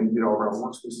 I mean, our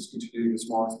workspaces continue to get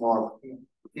smaller and smaller. We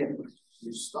can't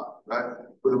stop, right?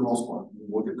 For the most part,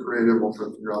 we'll get creative. We'll try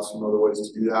to figure out some other ways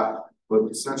to do that.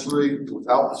 But essentially,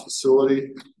 without this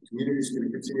facility, the community is going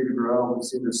to continue to grow. We've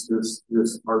seen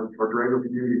our Durango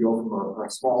community go from a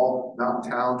small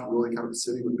mountain town to really kind of a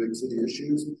city with big city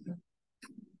issues.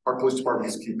 Our police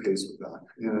department has to keep pace with that.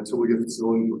 And until we get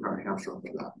facilities, we're kind of hamstrung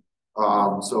for that.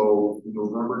 So in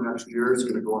November next year, it's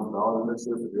going to go on the ballot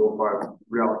initiative for the 05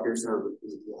 reallocation of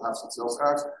the asset sales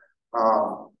tax.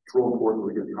 It's real important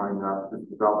we get behind that.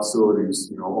 Without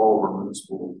facilities, all of our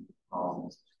municipal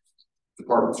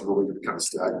departments are really going to kind of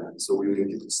stagnant. So we need to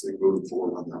get this thing moving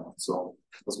forward on that one. So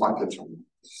that's my pitch on it.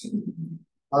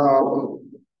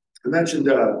 I mentioned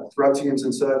threat teams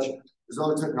and such. There's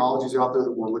other technologies out there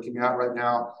that we're looking at right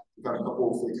now. We've got a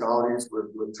couple of fatalities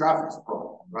with traffic's a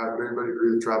problem, right? Would anybody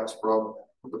agree that traffic's a problem?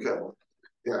 Okay.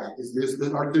 Yeah,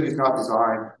 our city's not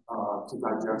designed to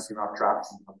digest enough traffic.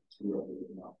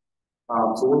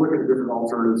 So we're looking at different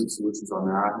alternatives and solutions on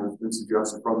that. And it's been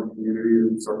suggested from the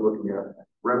community to start looking at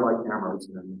red light cameras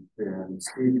and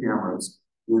speed cameras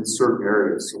in certain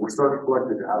areas. So we're starting to collect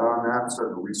the data on that,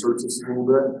 starting to research this a little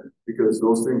bit, because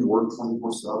those things work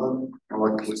 24/7. And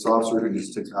like a police officer who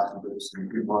just takes activists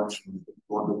and do much and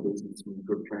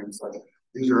good training such.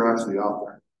 These are actually out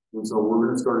there. And so we're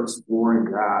going to start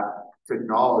exploring that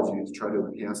technology to try to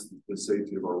enhance the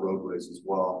safety of our roadways as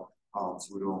well.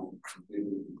 So we don't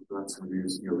prevent some of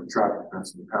these, the traffic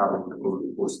events in the pattern over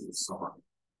the course of the summer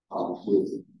with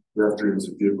veterans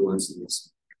and vehicle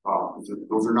incidents.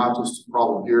 Those are not just a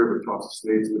problem here, but across the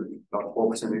state. It's been about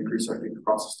 12% increase, I think,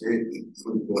 across the state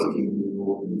for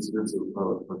the incidents of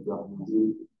death.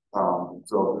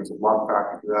 So there's a lot of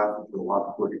factors to that. There's a lot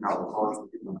of looking how the cars are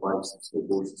getting on bikes and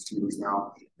skateboards and scooters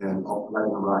now, and all that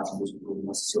interaction doesn't really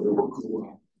necessarily work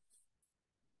cool.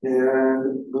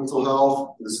 And mental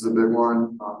health, this is a big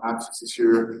one. Access this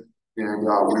year, and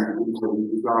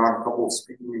we've got a couple of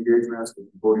speaking engagements.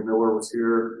 Bodie Miller was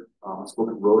here. I spoke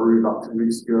at Rotary about 2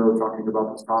 weeks ago talking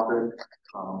about this topic.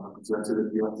 I presented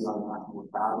at the FBI National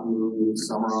Academy this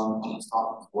summer on this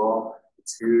topic as well.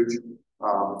 It's huge.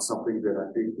 It's something that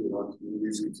I think our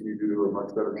communities continue to do a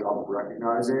much better job of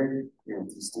recognizing and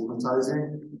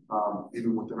destigmatizing,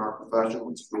 even within our profession,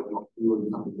 which is really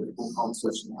becoming a difficult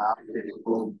conversation to have.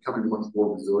 We're becoming much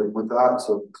more resilient with that.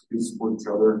 So we support each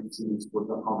other and continue to support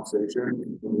that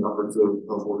conversation in the efforts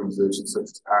of organizations such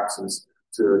as Access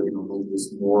to make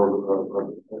this more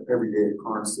of an everyday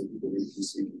occurrence that people need to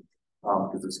see,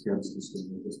 because this cancer is going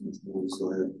to make us much more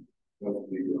resilient.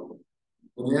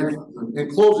 And then, in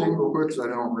closing, real quick, because I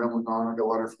know I'm rambling on, I got a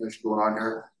lot of information going on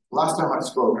here. Last time I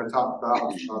spoke, I talked about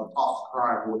cost of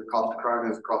crime, what the cost of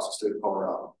crime is across the state of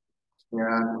Colorado.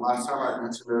 And last time I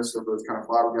mentioned this, everybody was kind of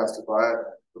flabbergasted by it.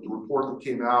 But the report that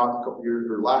came out a couple years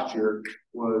or last year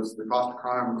was the cost of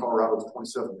crime in Colorado was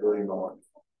 $27 billion.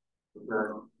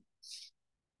 Okay.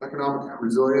 Economic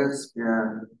resilience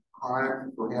and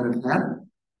crime go hand in hand.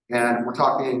 And we're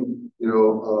talking,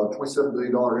 $27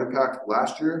 billion impact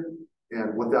last year.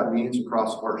 And what that means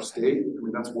across our state, I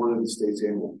mean, that's more than the state's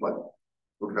annual budget.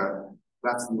 Okay,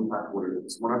 that's the impact of what it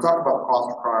is. When I talk about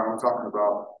cost of crime, I'm talking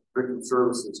about victim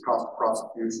services, cost of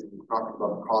prosecution. We're talking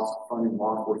about the cost of funding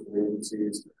law enforcement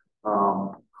agencies,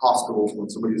 hospitals when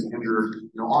somebody's injured,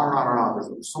 on and on and on.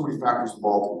 There's so many factors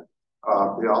involved in it.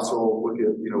 They also look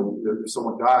at, if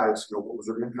someone dies, what was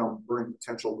their income earning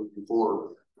potential moving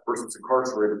forward? The person's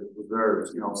incarcerated, with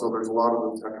theirs, so there's a lot of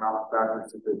those economic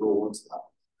factors that they roll into that.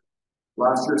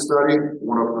 Last year's study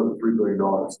went up another $3 billion.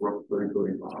 We're up to $30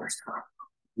 billion.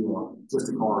 Just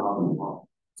in Colorado.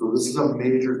 So this is a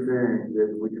major thing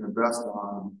that we can invest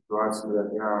on, drive some of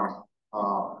that down.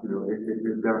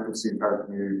 It benefits the entire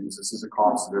community because this is a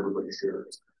cost that everybody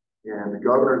shares. And the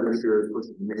governor this year is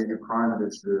pushing a major crime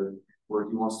initiative where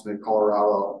he wants to make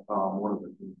Colorado one of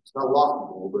the, it's not a lot of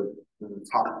people, but in the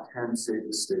top 10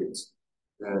 safest states.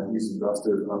 And he's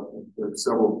invested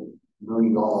several $1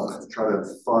 million to try to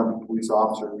fund police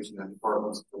officers and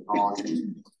departments of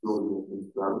technology.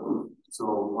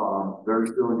 So they're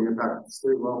feeling the impact at the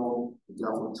state level. It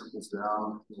definitely trickles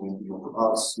down. And,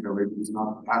 for us, maybe it's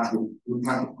not actually the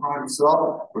impact of crime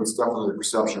itself, but it's definitely the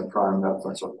perception of crime that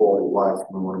affects our quality of life.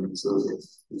 And we want to make sure that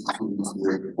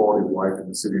the quality of life in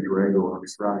the city of Durango or the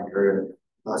surrounding area,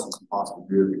 that's what's possible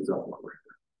to do because that's what we're here.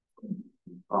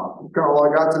 Kind of all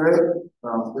I got today.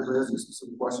 If there's any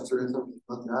specific questions or anything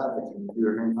like that, I can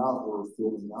either hang out or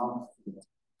fill them out.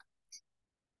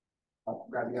 I'll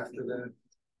grab you after that.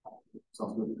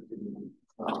 Sounds good.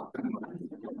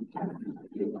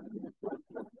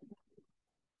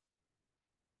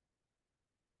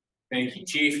 Thank you,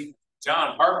 Chief.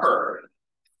 John Harper.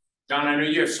 John, I know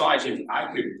you have slides. If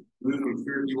I could move them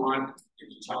through if you want, if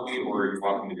you tell me, or you're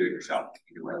welcome to do it yourself.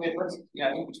 Yeah,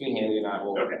 I think between Haley and I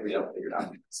will Okay. figure it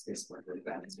out. Space bar for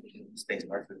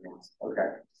the Okay.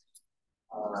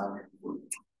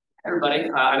 Everybody,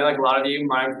 I know like a lot of you,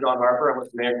 my name's John Harper. I'm with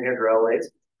American Air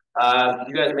Railways.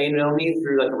 You guys may know me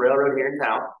through like the railroad here in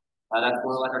town. That's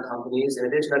one of like our companies. In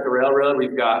addition to the railroad,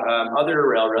 we've got other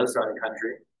railroads around the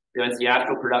country. We have a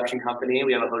theatrical production company.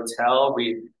 We have a hotel.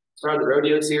 We started the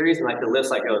rodeo series, and like the list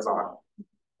like goes on.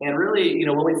 And really, you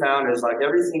know, what we found is like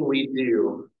everything we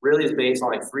do really is based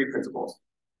on like three principles.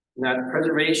 And that's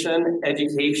preservation,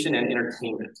 education, and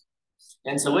entertainment.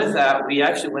 And so with that, we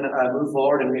actually went moved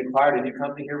forward and we acquired a new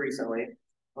company here recently.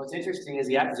 What's interesting is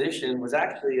the acquisition was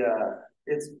actually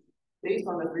it's based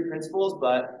on the three principles,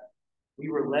 but we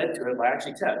were led to it by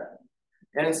actually Ted.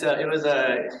 And so it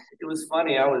was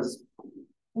funny. I was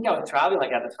traveling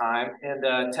like at the time,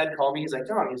 and Ted called me. He's like,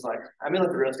 John, he's like, I'm in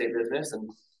like the real estate business, and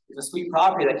there's a sweet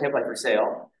property that came up like for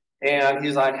sale. And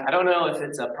he's like, I don't know if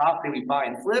it's a property we buy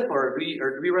and flip or do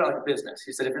we run like a business.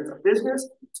 He said, if it's a business,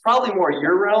 it's probably more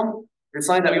your realm. If it's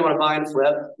something that we want to buy and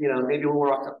flip, you know, maybe we'll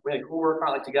work on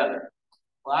it like together.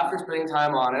 Well, after spending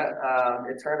time on it,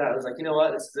 it turned out, I was like, you know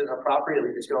what, this is a property that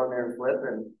we just go in there and flip,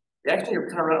 and we actually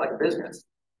kind of run it like a business.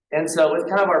 And so with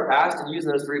kind of our past and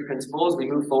using those three principles, we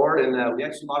moved forward and we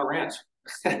actually bought a ranch.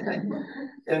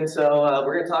 And so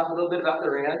we're going to talk a little bit about the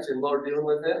ranch and what we're doing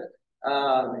with it,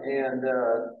 and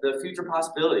the future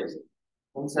possibilities.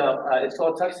 And so it's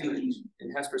called Tuxon Ranch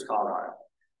in Hesperus, Colorado.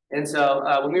 And so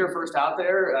when we were first out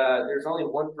there, there's only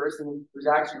one person who's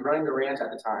actually running the ranch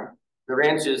at the time. The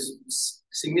ranch is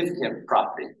significant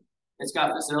property. It's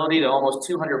got a facility to almost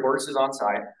 200 horses on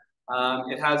site.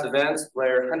 It has events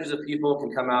where hundreds of people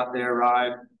can come out there,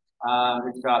 ride.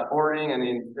 It's got boarding. I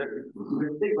mean, there's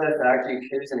a big list that actually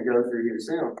Kitty's going to go through here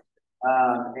soon.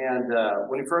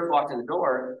 When we first walked in the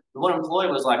door, the one employee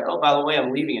was like, oh, by the way,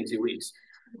 I'm leaving in 2 weeks.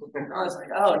 I was like,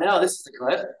 oh, no, this is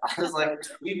good. I was like,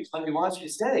 we want you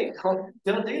to stay.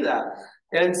 Don't do that.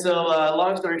 And so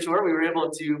long story short, we were able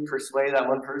to persuade that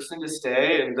one person to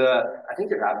stay, and I think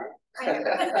they're happy.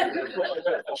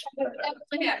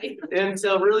 And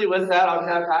so really with that, I'll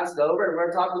kind of pass it over and we're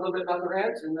going to talk a little bit about the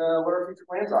ranch and what our future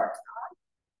plans are.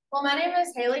 Well, my name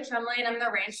is Haley Tremley and I'm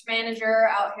the ranch manager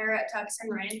out here at Tuxon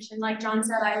Ranch. And like John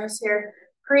said, I was here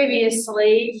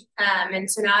previously.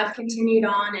 And so now I've continued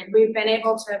on and we've been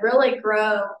able to really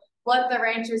grow what the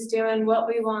ranch is doing, what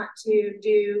we want to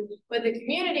do with the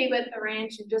community with the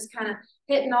ranch, and just kind of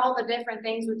hitting all the different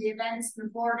things with the events and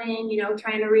the boarding, you know,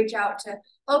 trying to reach out to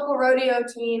local rodeo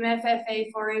team,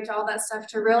 FFA, 4-H, all that stuff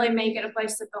to really make it a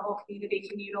place that the whole community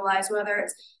can utilize, whether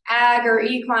it's ag or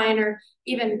equine or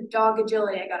even dog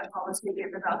agility. I got a call this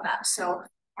weekend about that. So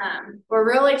we're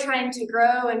really trying to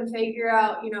grow and figure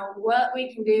out, you know, what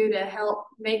we can do to help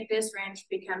make this ranch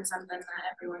become something that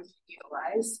everyone can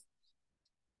utilize.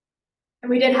 And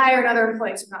we did hire another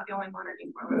employee, so I'm not the only one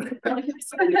anymore.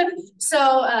 So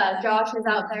Josh is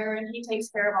out there and he takes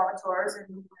care of all the chores,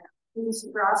 and he's a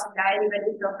super awesome guy.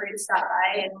 Anybody feel free to stop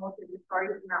by and look at the store.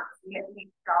 You can not see it,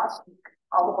 meet Josh and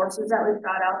all the horses that we've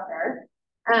got out there.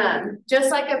 Just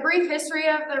like a brief history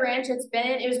of the ranch, it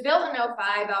was built in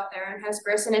 2005 out there in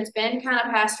Hesperus, and it's been kind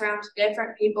of passed around to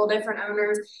different people, different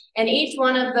owners, and each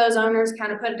one of those owners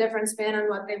kind of put a different spin on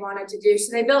what they wanted to do.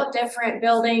 So they built different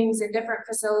buildings and different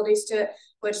facilities to it,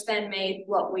 which then made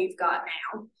what we've got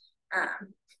now.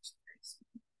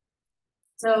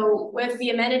 So with the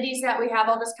amenities that we have,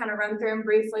 I'll just kind of run through them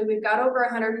briefly. We've got over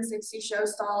 160 show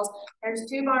stalls. There's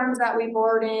 2 barns that we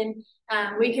board in.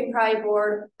 We can probably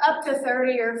board up to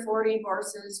 30 or 40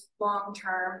 horses long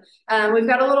term. We've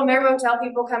got a little mare motel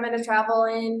people come in to travel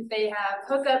in. They have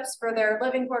hookups for their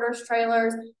living quarters,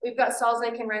 trailers. We've got stalls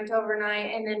they can rent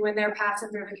overnight. And then when they're passing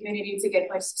through the community, it's a good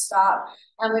place to stop.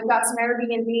 We've got some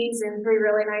Airbnbs and 3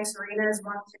 really nice arenas,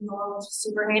 one single, which is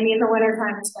super handy in the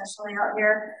wintertime, especially out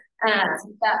here.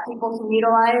 That people can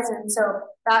utilize, and so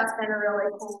that's been a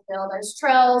really cool deal. There's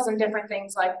trails and different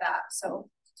things like that. So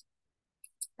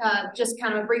just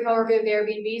kind of a brief overview of the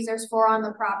Airbnbs. There's 4 on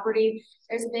the property.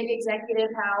 There's a big executive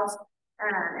house,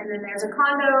 and then there's a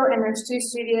condo, and there's 2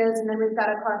 studios, and then we've got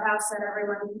a clubhouse that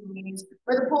everyone can use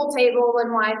with a pool table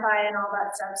and Wi-Fi and all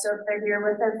that stuff. So if they're here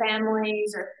with their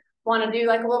families or want to do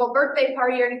like a little birthday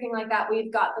party or anything like that,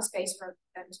 we've got the space for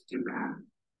them to do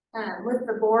that. With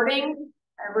the boarding,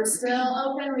 we're still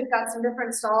open. We've got some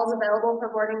different stalls available for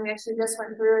boarding. We actually just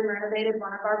went through and renovated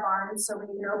one of our barns, so we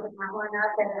can open that one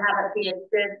up and have it be a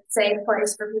good, safe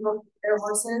place for people to keep their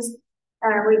horses.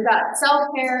 We've got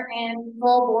self-care and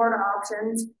full board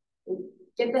options.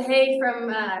 get the hay from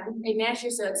Ignacio,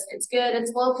 so it's good.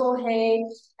 It's local hay,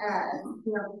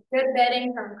 you know, good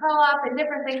bedding from co-op and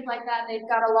different things like that. They've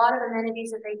got a lot of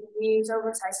amenities that they can use,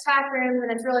 oversized tack rooms,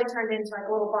 and it's really turned into like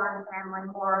a little barn family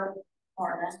more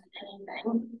than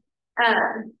anything.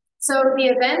 So the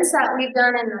events that we've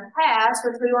done in the past,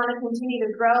 which we want to continue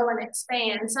to grow and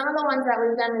expand, some of the ones that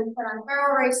we've done, we've put on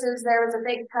barrel races. There was a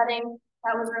big cutting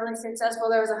that was really successful.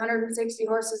 There was 160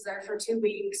 horses there for 2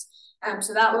 weeks.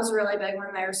 So that was a really big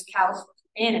one. There's cows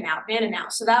in and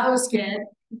out. So that was good.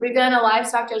 We've done a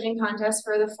livestock judging contest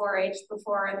for the 4-H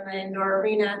before in the indoor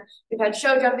arena. We've had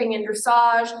show jumping and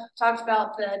dressage, talked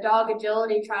about the dog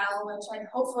agility trial, which I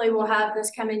hopefully we'll have this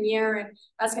coming year. And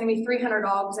that's going to be 300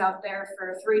 dogs out there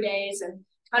for 3 days and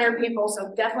 100 people.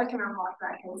 So definitely come out and watch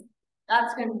that, because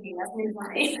that's going to be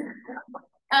funny.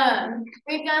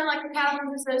 We've done like the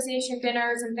Cattlemen's Association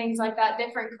dinners and things like that,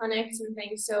 different clinics and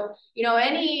things. So, you know,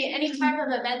 any type of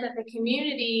event that the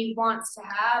community wants to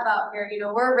have out here, you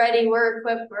know, we're ready, we're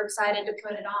equipped, we're excited to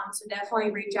put it on. So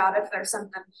definitely reach out if there's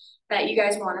something that you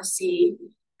guys want to see.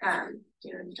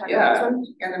 You know, yeah,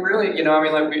 and then really, you know, I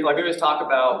mean, like we always talk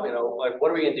about, you know, like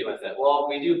what are we gonna do with it? Well,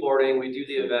 we do boarding, we do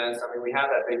the events. I mean, we have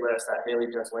that big list that Haley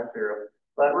just went through.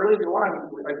 But really, we want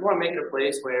to make it a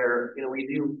place where, you know, we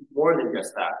do more than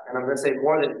just that. And I'm going to say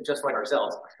more than just like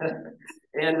ourselves.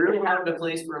 And really have a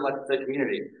place for like the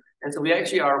community. And so we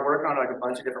actually are working on like a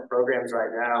bunch of different programs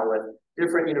right now with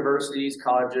different universities,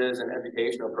 colleges, and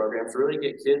educational programs to really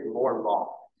get kids more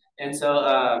involved. And so,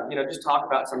 you know, just talk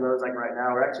about some of those. Like right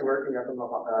now, we're actually working up in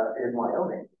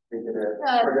Wyoming.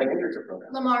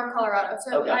 Lamar, Colorado.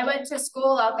 So okay. I went to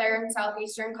school out there in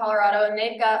southeastern Colorado, and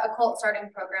they've got a cult starting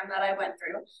program that I went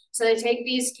through. So they take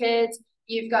these kids.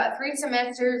 You've got 3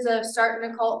 semesters of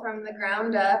starting a cult from the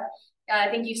ground up. I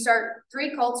think you start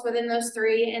 3 cults within those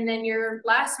 3, and then your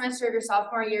last semester of your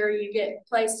sophomore year, you get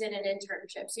placed in an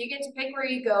internship. So you get to pick where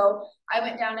you go. I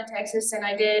went down to Texas and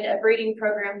I did a breeding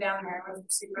program down there. It was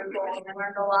super cool and I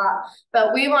learned a lot.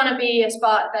 But we want to be a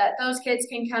spot that those kids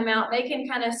can come out. They can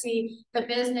kind of see the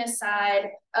business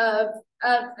side of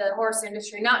the horse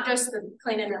industry, not just the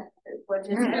cleaning up, which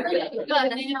is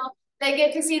but you know, they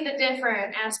get to see the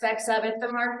different aspects of it,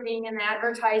 the marketing and the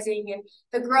advertising and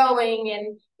the growing,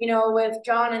 and, you know, with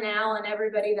John and Al and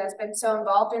everybody that's been so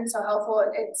involved and so helpful,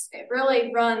 it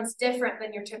really runs different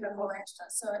than your typical ranch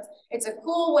does. So it's a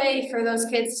cool way for those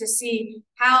kids to see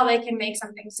how they can make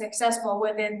something successful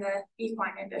within the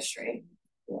equine industry.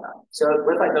 Yeah. So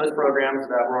with like those programs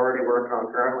that we're already working on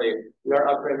currently, we are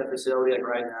upgrading the facility like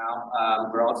right now.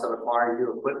 We're also acquiring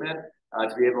new equipment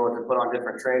to be able to put on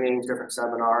different trainings, different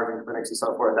seminars and clinics and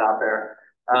so forth out there.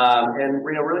 And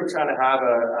you know, really trying to have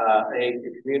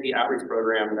a community outreach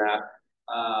program that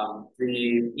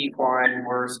the equine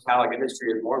horse cattle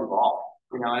industry is more involved.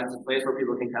 You know, it's a place where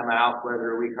people can come out,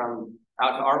 whether we come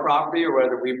out to our property or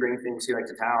whether we bring things to like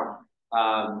to town.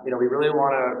 You know, we really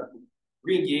want to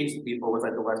re-engage the people with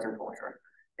like the Western culture.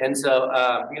 And so,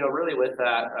 you know, really with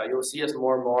that, you'll see us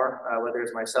more and more, whether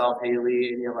it's myself,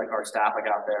 Haley, any of like our staff like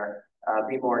out there,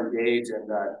 be more engaged and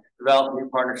develop new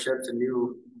partnerships and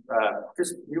new,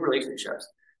 just new relationships.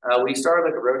 We started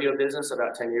like a rodeo business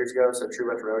about 10 years ago. So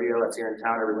True West Rodeo, that's here in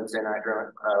town every Wednesday night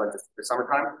during the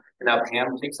summertime. And now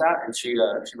Pam takes that and she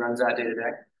runs that day to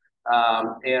day.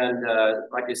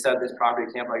 Like I said, this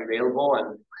property camp like available,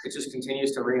 and it just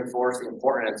continues to reinforce the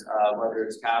importance of whether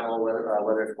it's cattle,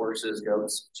 whether it's horses,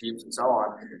 goats, sheep, and so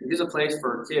on. It gives a place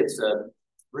for kids to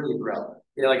really grow.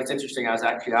 You know, like it's interesting. I was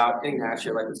actually out in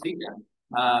Nashville like this weekend.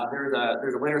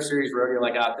 There's a winter series rodeo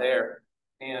like out there,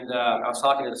 and I was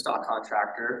talking to the stock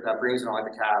contractor that brings in all like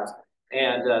the calves.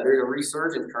 And there's a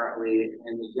resurgence currently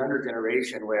in the younger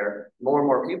generation where more and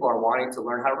more people are wanting to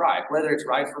learn how to ride, whether it's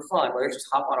ride for fun, whether it's just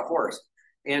hop on a horse.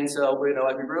 And so, you know,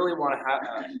 like we really want to have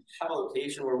a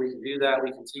location where we can do that.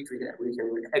 We can teach, we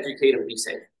can educate and be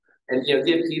safe, and you know,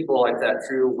 give people like that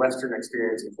true Western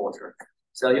experience and culture.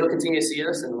 So you'll continue to see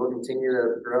us, and we'll continue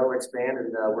to grow, expand,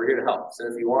 and we're here to help. So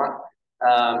if you want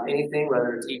anything,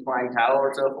 whether it's equine, cattle,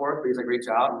 or so forth, please like reach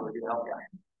out, and we're here to help you.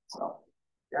 So,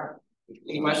 yeah.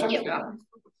 Any questions? Yeah.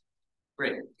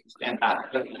 Great.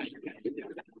 Fantastic.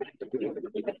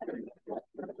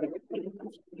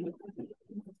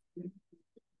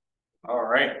 All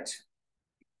right.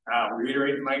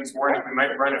 Reiterate Mike's warning. We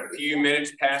might run a few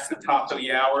minutes past the top of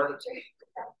the hour.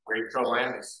 Rachel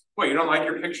Landis. Well, you don't like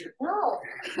your picture? No.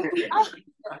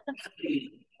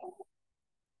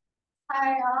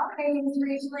 Hi, all. My name is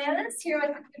Rachel Landis here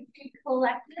with the Big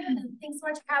Collective, and thanks so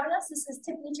much for having us. This is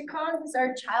Tiffany Chacon, who's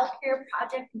our child care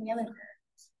project manager.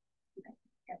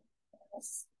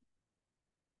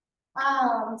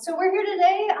 So we're here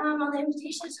today on the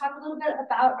invitation to talk a little bit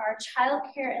about our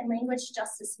childcare and language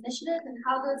justice initiative and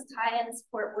how those tie in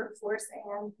support workforce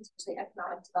and potentially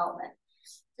economic development.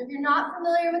 So if you're not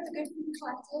familiar with the Good Food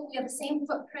Collective, we have the same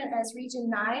footprint as Region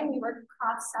 9. We work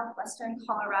across southwestern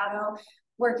Colorado,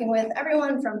 working with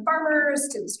everyone from farmers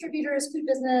to distributors, food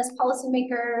business,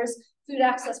 policymakers, food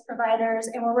access providers,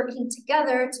 and we're working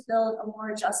together to build a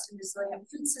more just and resilient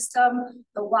food system.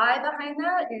 The why behind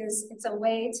that is it's a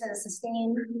way to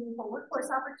sustain meaningful workforce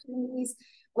opportunities,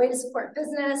 a way to support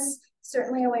business,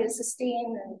 certainly a way to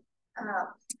sustain and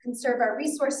conserve our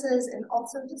resources, and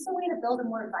also just a way to build a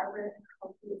more vibrant and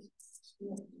healthy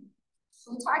community.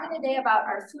 So we're talking today about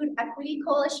our Food Equity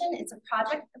Coalition. It's a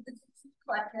project of the Food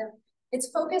Collective. It's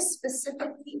focused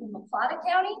specifically in LaPlata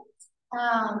County.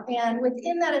 And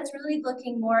within that, it's really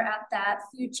looking more at that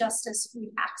food justice, food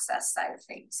access side of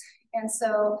things. And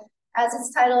so, as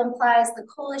its title implies, the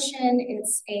coalition,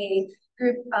 it's a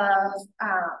group of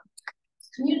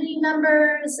community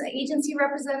members, agency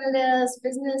representatives,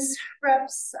 business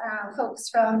reps, folks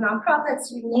from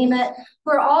nonprofits, you name it.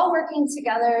 We're all working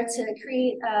together to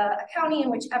create a county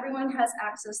in which everyone has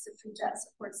access to food that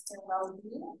supports their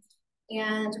well-being.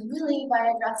 And really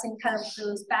by addressing kind of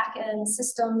those back-end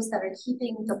systems that are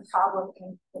keeping the problem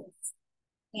in place.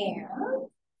 And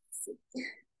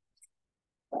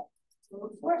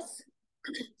workforce,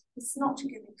 it's not too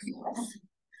good.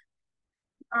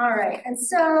 All right, and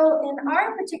so in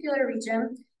our particular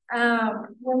region,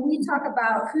 when we talk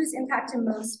about who's impacted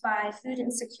most by food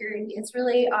insecurity, it's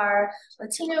really our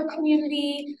Latino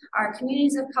community, our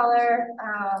communities of color,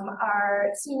 our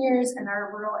seniors, and our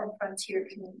rural and frontier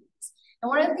communities. And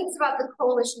one of the things about the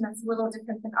coalition that's a little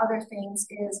different than other things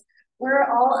is we're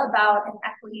all about an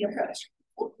equity approach.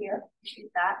 Here,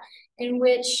 that, in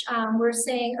which we're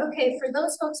saying, okay, for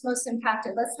those folks most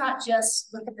impacted, let's not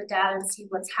just look at the data and see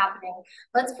what's happening.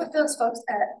 Let's put those folks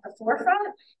at the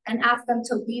forefront and ask them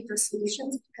to lead the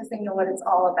solutions because they know what it's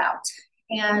all about.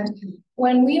 And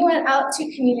when we went out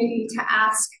to community to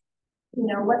ask, you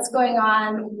know, what's going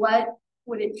on, what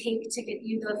would it take to get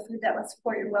you the food that would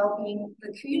support your well-being,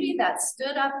 the community that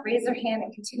stood up, raised their hand,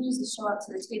 and continues to show up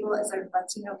to the table is our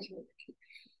Latino community.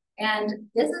 And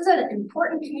this is an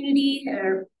important community,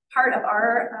 or part of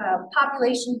our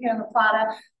population here in La Plata.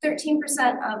 13%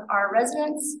 of our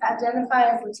residents identify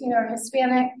as Latino or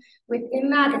Hispanic. Within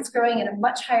that, it's growing at a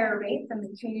much higher rate than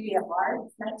the community at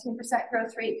large, 19%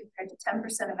 growth rate compared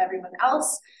to 10% of everyone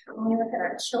else. When we look at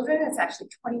our children, it's actually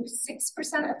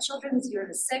 26% of children 0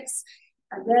 to 6.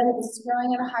 Again, it's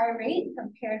growing at a higher rate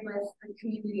compared with the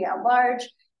community at large.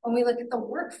 When we look at the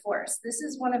workforce, this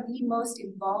is one of the most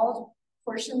involved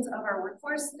portions of our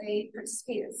workforce. They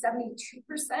participate at 72%,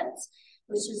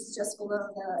 which is just below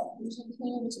the Asian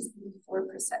community, which is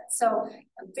 84%. So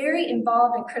a very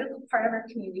involved and critical part of our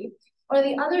community. One of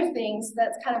the other things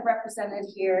that's kind of represented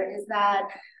here is that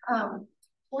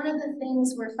one of the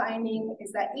things we're finding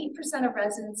is that 8% of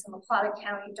residents in La Plata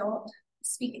County don't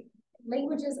speak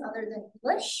languages other than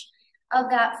English.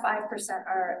 Of that, 5%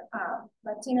 are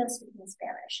Latino speaking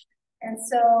Spanish. And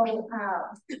so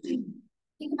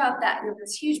think about that. You have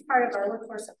this huge part of our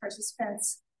workforce of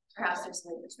participants, perhaps there's a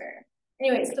language barrier.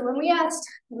 Anyway, so when we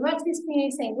went to these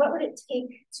communities saying, what would it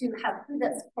take to have food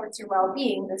that supports your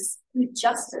well-being, this food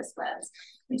justice lens,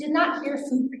 we did not hear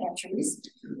food pantries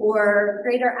or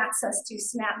greater access to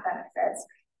SNAP benefits.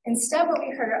 Instead, what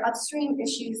we heard are upstream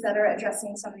issues that are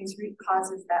addressing some of these root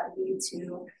causes that lead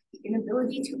to the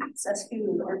inability to access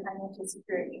food or financial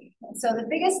security. And so the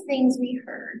biggest things we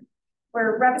heard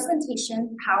were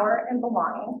representation, power, and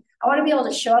belonging. I want to be able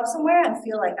to show up somewhere and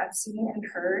feel like I'm seen and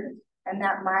heard and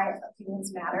that my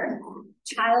opinions matter.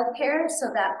 Childcare,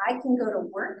 so that I can go to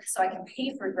work, so I can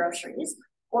pay for groceries,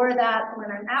 or that when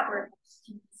I'm at work,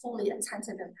 I'm fully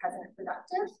attentive and present and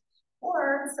productive,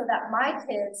 or so that my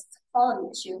kids, it's a quality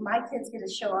issue, my kids get to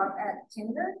show up at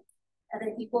kinder at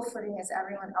an equal footing as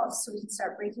everyone else, so we can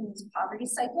start breaking these poverty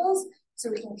cycles, so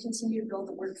we can continue to build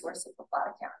the workforce of La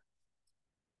Plata County.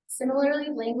 Similarly,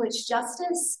 language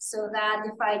justice, so that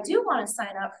if I do want to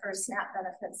sign up for SNAP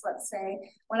benefits, let's say,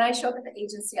 when I show up at the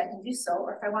agency, I can do so,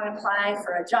 or if I want to apply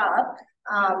for a job,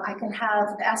 I can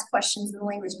ask questions in the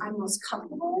language I'm most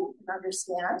comfortable and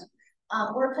understand,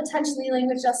 or potentially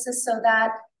language justice, so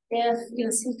that if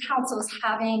city council is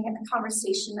having a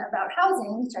conversation about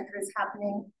housing, which I heard is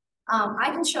happening, I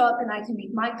can show up and I can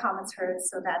make my comments heard,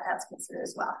 so that that's considered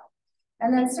as well.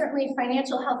 And then certainly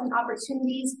financial health and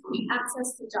opportunities,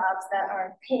 access to jobs that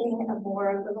are paying a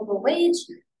more livable wage,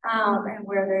 and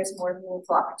where there's more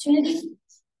meaningful opportunity.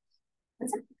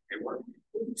 That's it.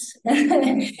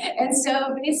 And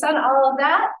so based on all of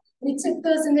that, we took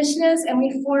those initiatives and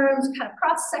we formed kind of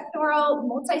cross-sectoral,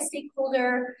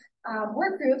 multi-stakeholder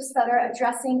work groups that are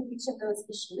addressing each of those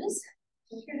issues.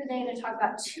 We're here today to talk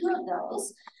about two of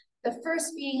those. The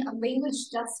first being a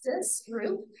language justice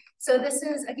group. So this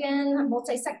is, again, a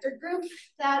multi-sector group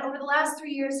that over the last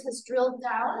 3 years has drilled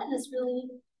down and is really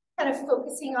kind of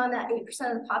focusing on that 8%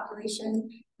 of the population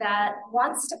that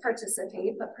wants to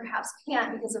participate, but perhaps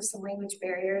can't because of some language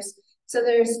barriers. So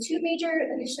there's two major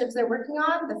initiatives they're working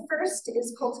on. The first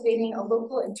is cultivating a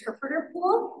local interpreter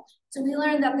pool. So we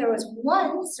learned that there was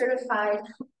one certified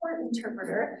court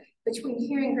interpreter between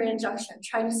here and Grand Junction,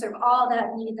 trying to serve all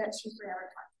that need that Chief Brammer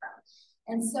talked about.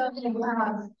 And so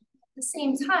at the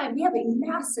same time, we have a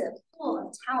massive pool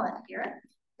of talent here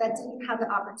that didn't have the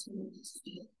opportunity to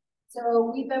speak.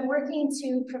 So we've been working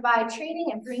to provide training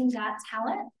and bring that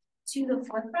talent to the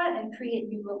forefront and create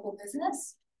new local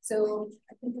business. So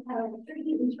I think we've had over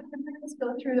 30 interpreters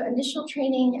go through initial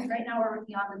training, and right now we're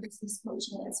working on the business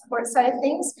coaching and support side of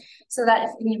things, so that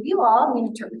if any of you all need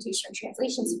interpretation and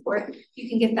translation support, you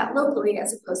can get that locally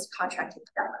as opposed to contracting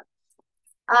with them.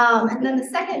 And then the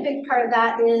second big part of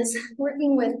that is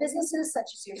working with businesses such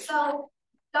as yourself,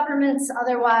 governments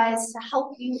otherwise, to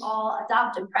help you all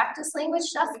adopt and practice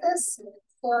language justice.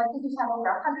 So I think we have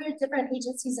over 100 different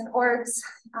agencies and orgs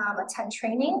attend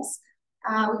trainings.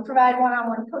 We provide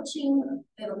one-on-one coaching.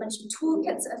 We have a bunch of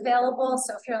toolkits available.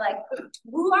 So if you're like,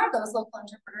 who are those local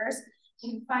interpreters?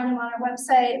 You can find them on our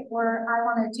website, or I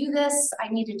want to do this. I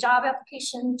need a job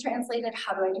application translated.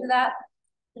 How do I do that?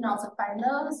 You can also find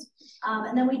those.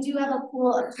 And then we do have a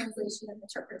pool of translation and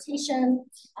interpretation,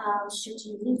 should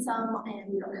you need some,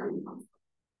 and we don't have any.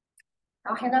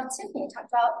 I'll hand off to Tiffany to talk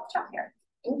about childcare.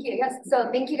 Thank you. Yes.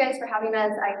 So thank you guys for having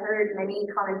us. I heard many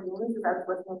common themes as I was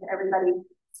listening to everybody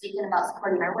speaking about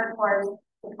supporting our workforce,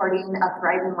 supporting a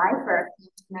thriving life for our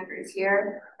members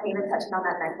here, and even touching on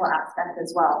that mental aspect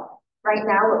as well. Right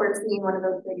now, what we're seeing, one of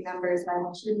those big numbers that I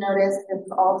want you to notice,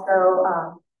 is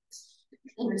also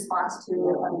in response to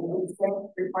a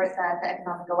recent report that the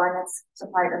Economic Alliance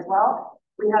supplied as well.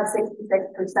 We have 66%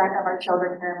 of our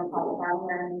children here in LaPlata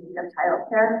County are in need of child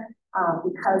care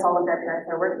because all of their parents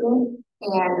are working,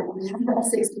 and we have a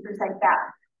 60% gap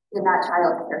in that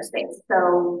child care space.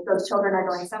 So those children are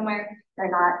going somewhere,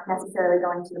 they're not necessarily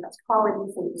going to the best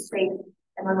quality, safe space.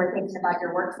 And when we're thinking about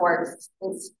your workforce,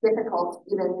 it's difficult,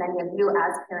 even many of you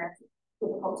as parents,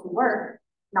 difficult to work,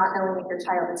 not knowing if your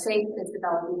child is safe, is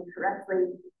developing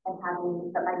correctly, and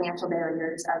having the financial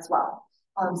barriers as well.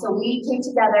 So we came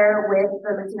together with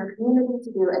the Latino community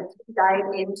to do a dive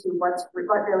into what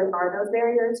really are those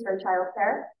barriers for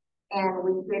childcare. And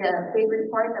we did a big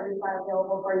report that we've got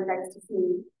available for you guys to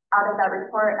see. Out of that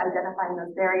report, identifying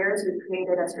those barriers, we've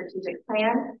created a strategic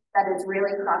plan that is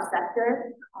really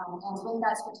cross-sector. And with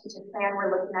that strategic plan,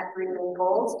 we're looking at 3 main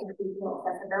goals: increasing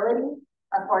accessibility,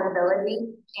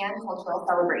 affordability, and cultural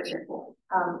celebration.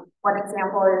 One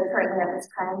example is currently at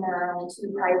this time, there are only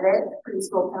 2 private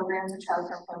preschool programs or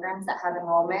childcare programs that have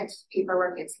enrollment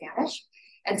paperwork in Spanish.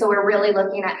 And so we're really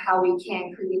looking at how we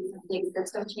can create some big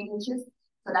system changes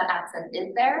so that access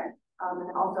is there.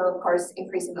 And also, of course,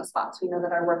 increasing those spots. We know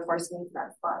that our workforce needs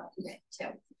that spot today too.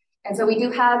 And so we do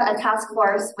have a task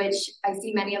force, which I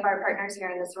see many of our partners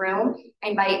here in this room. I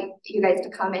invite you guys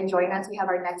to come and join us. We have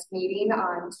our next meeting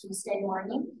on Tuesday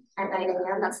morning at 9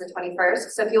 a.m. That's the 21st.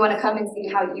 So if you want to come and see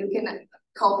how you can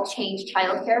help change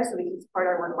childcare so we can support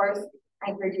our workforce,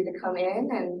 I encourage you to come in,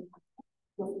 and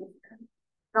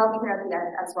I'll be here at the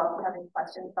end as well if you have any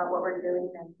questions about what we're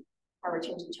doing and how we're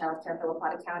changing childcare for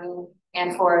LaPlata County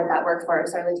and for that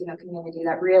workforce, our Latino community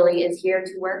that really is here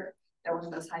to work. They're one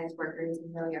of those highest workers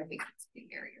and really are big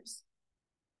barriers.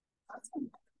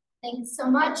 Awesome. Thanks so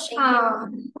much.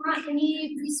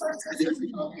 Any resources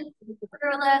for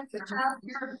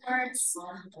childcare reports,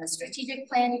 a strategic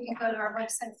plan, you can go to our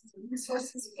website, the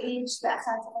resources page that has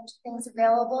a bunch of things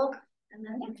available. And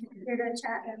then you can here to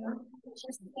chat and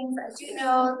share some things. As you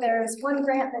know, there's one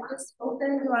grant that just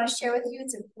opened we want to share with you.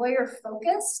 It's employer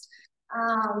focused.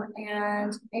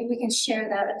 And maybe we can share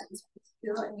that and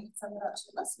you can send it out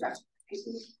to us. Thank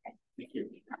you.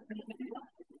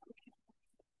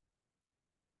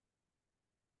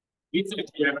 You think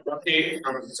you have an update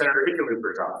from Senator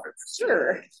Hickenlooper's office?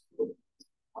 Sure. Go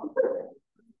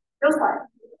for it.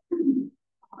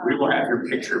 We will have your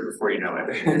picture before you know it.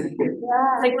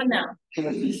 Yeah. Take one now.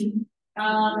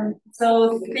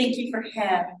 So thank you for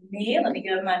having me. Let me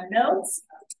go to my notes.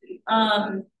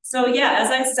 So yeah,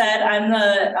 as I said, I'm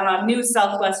the new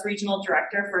Southwest Regional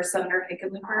Director for Senator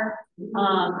Hickenlooper.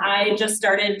 I just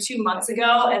started 2 months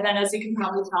ago, and then as you can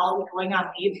probably tell, we're going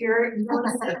on leave here.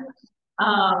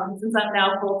 since I'm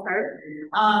now full term.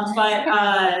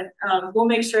 We'll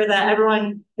make sure that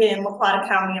everyone in La Plata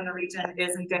County and the region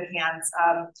is in good hands.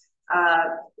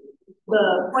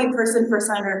 The point person for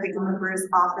Senator Hickenlooper's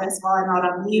office while I'm out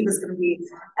on leave is going to be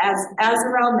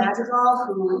Azrael Madrigal,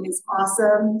 who is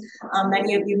awesome.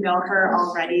 Many of you know her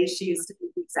already. She used to be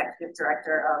the executive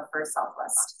director of First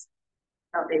Southwest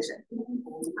Foundation.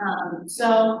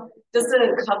 So just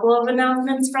a couple of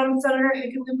announcements from Senator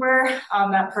Hickenlooper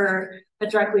that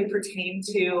directly pertain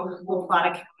to La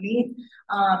Plata County.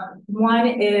 One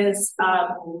is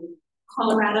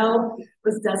Colorado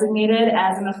was designated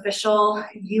as an official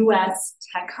U.S.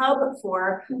 tech hub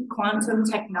for quantum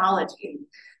technology.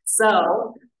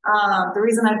 So the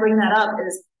reason I bring that up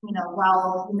is,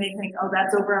 while you may think, oh,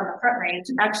 that's over on the Front Range,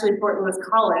 actually Fort Lewis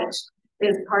College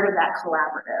is part of that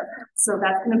collaborative. So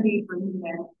that's going to be bringing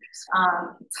in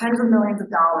tens of millions of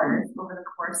dollars over the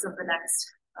course of the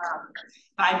next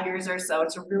 5 years or so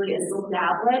to really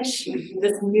establish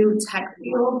this new tech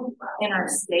field in our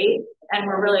state. And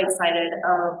we're really excited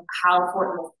of how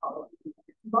Fort Lewis College is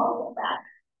involved with that.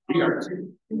 We are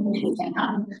too.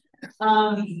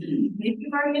 Maybe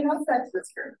you've already announced that to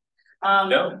this group.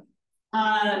 No.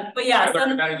 But yeah. I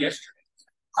learned about it yesterday.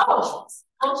 Oh,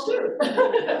 shoot.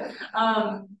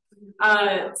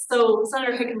 So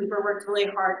Senator Hickenlooper worked really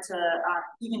hard to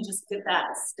even just get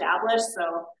that established.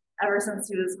 So ever since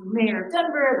he was mayor of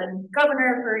Denver, then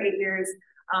governor for 8 years,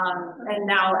 and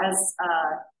now as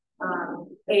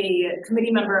a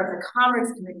committee member of the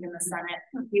Commerce Committee in the Senate,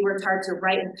 he worked hard to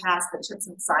write and pass the Chips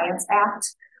and Science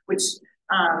Act, which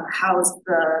housed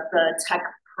the tech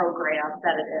program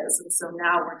that it is. And so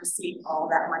now we're just seeing all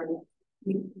that money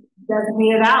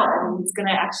designated out, and it's going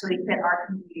to actually fit our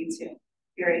community too.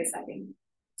 Very exciting.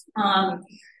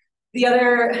 The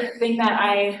other thing that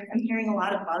I am hearing a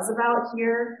lot of buzz about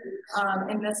here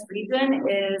in this region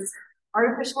is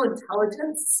artificial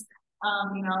intelligence.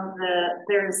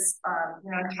 There's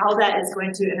how that is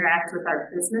going to interact with our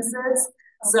businesses.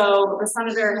 So the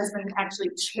senator has been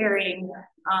actually chairing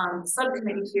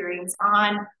subcommittee hearings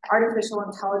on artificial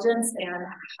intelligence and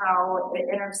how it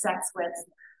intersects with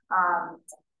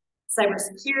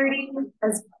cybersecurity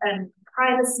and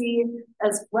privacy,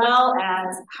 as well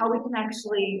as how we can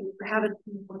actually have it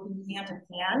working hand in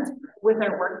hand with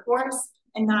our workforce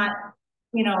and not,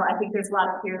 I think there's a lot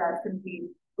of fear that's going to be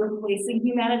replacing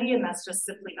humanity, and that's just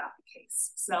simply not the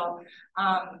case. So,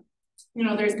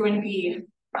 there's going to be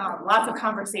lots of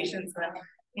conversations with,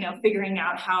 figuring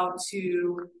out how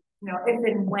to, if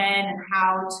and when and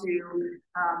how to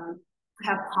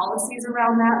have policies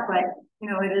around that, but,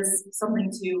 it is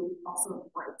something to also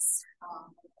embrace.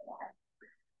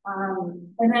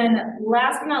 And then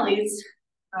last but not least,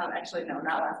 actually, no,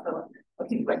 not last, but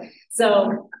okay, quick.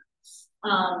 So,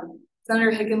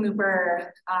 Senator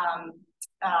Hickenlooper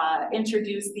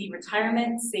introduced the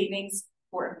Retirement Savings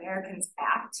for Americans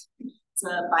Act. It's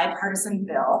a bipartisan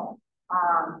bill.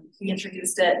 He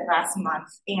introduced it last month,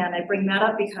 and I bring that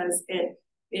up because it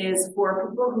is for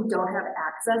people who don't have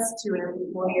access to an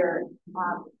employer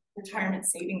retirement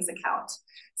savings account.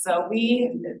 So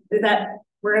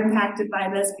we're impacted by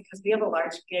this because we have a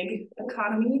large gig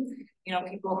economy.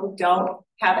 People who don't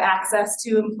have access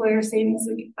to employer savings,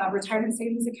 retirement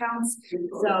savings accounts.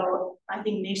 So I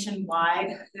think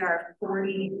nationwide, there are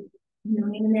 40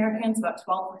 million Americans, about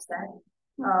 12%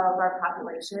 of our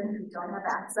population who don't have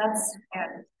access,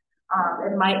 and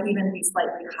it might even be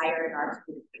slightly higher in our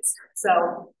communities.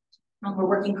 So we're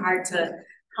working hard to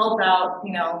help out,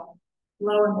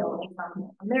 low and middle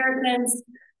income Americans,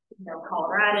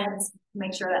 Coloradans,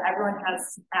 make sure that everyone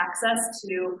has access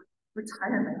to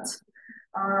retirement.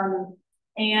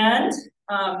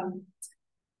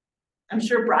 I'm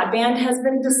sure broadband has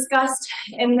been discussed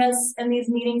in these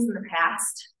meetings in the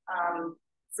past.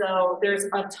 So there's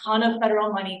a ton of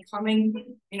federal money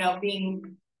coming,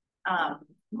 being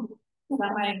is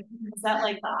that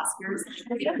like the Oscars?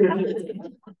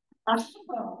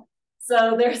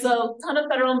 So there's a ton of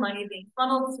federal money being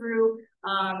funneled through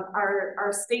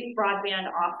our state broadband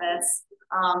office,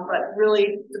 but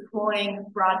really deploying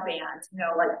broadband,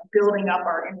 like building up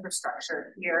our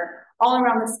infrastructure here all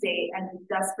around the state, and we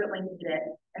desperately need it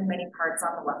in many parts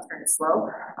on the western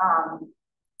slope.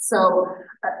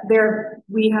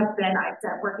 We have been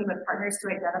working with partners to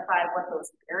identify what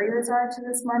those barriers are to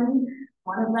this money.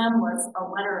 One of them was a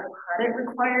letter of credit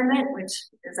requirement, which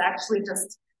is actually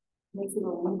just makes it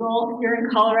illegal here in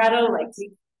Colorado. Like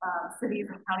cities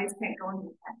and counties can't go into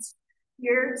debt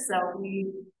here. So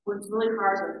we worked really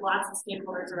hard with lots of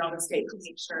stakeholders around the state to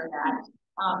make sure that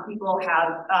people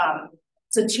have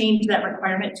to change that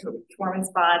requirement to a performance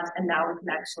bond, and now we can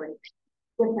actually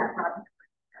get that project.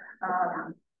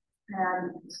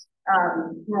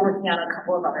 We're working on a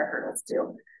couple of other hurdles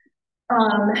too.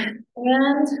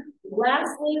 And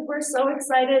lastly, we're so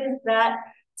excited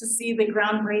to see the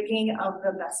groundbreaking of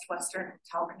the Best Western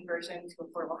hotel conversion to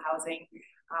affordable housing.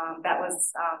 That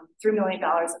was $3 million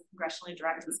of congressionally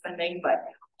directed spending, but a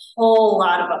whole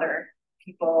lot of other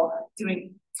people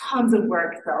doing tons of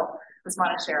work. So just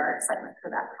want to share our excitement for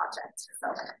that project. So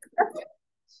that's it.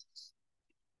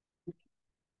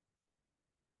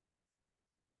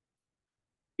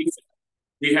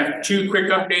 We have two quick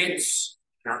updates.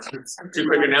 Two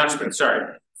quick announcements,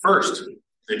 sorry. First,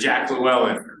 the Jack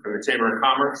Llewellyn from the Chamber of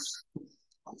Commerce.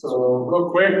 So real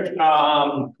quick,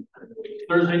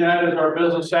 Thursday night is our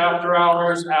business after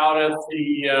hours out at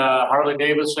the Harley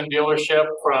Davidson dealership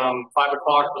from 5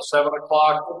 o'clock to 7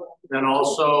 o'clock. Then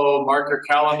also mark your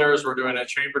calendars. We're doing a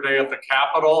Chamber Day at the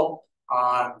Capitol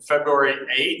on February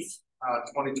 8th,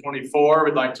 2024.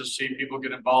 We'd like to see people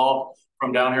get involved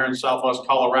from down here in Southwest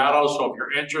Colorado. So if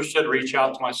you're interested, reach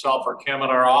out to myself or Kim at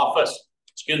our office.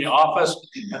 And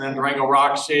then Durango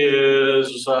Rocks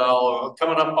is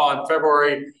coming up on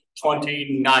February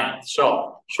 29th.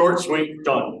 So short, sweet,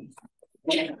 done.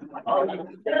 I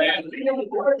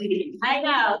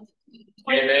know.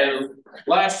 And then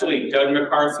lastly, Doug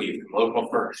McCarthy, Local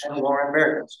First. And Lauren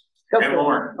Merritt. And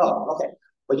Lauren. Oh, okay.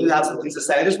 Well, you have some things to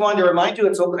say. I just wanted to remind you,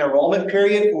 it's open enrollment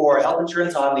period for health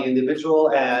insurance on the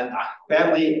individual and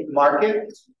family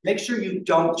market. Make sure you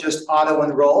don't just auto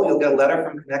enroll. You'll get a letter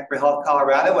from Connect for Health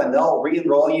Colorado and they'll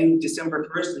re-enroll you December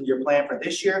 1st in your plan for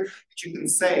this year. But you can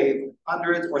save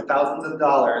hundreds or thousands of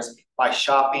dollars by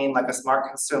shopping like a smart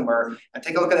consumer. And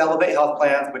take a look at Elevate Health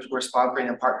Plans, which we're sponsoring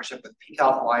in partnership with Peak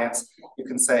Health Alliance. You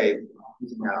can save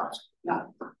using that. Yeah,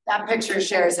 that picture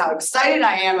shares how excited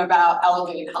I am about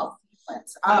Elevate Health.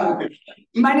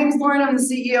 My name is Lauren. I'm the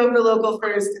CEO for Local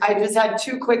First. I just had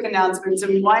two quick announcements,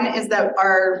 and one is that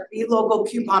our Be Local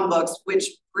coupon books, which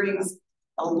brings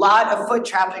a lot of foot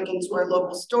traffic into our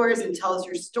local stores and tells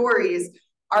your stories,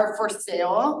 are for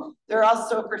sale. They're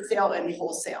also for sale in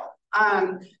wholesale.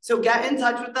 So get in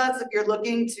touch with us if you're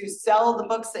looking to sell the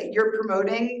books that you're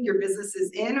promoting your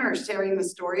businesses in or sharing the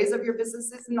stories of your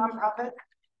businesses and nonprofits.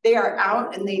 They are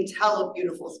out and they tell a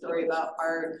beautiful story about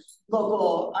our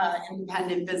local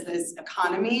independent business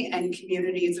economy and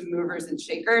communities of movers and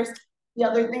shakers. The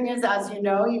other thing is, as you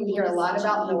know, you hear a lot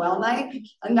about Noel Night,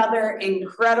 another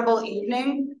incredible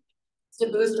evening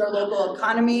to boost our local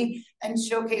economy and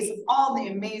showcase all the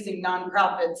amazing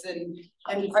nonprofits and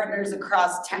partners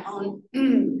across town.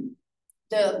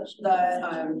 The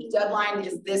deadline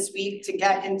is this week to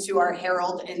get into our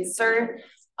Herald insert.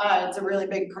 It's a really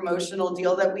big promotional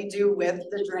deal that we do with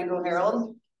the Durango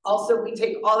Herald. Also, we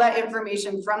take all that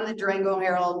information from the Durango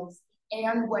Herald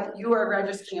and what you are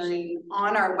registering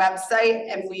on our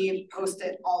website, and we post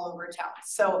it all over town.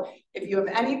 So if you have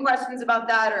any questions about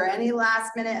that or any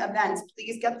last minute events,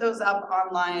 please get those up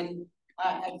online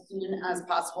as soon as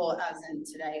possible, as in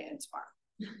today and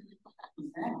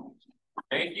tomorrow.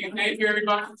 Thank you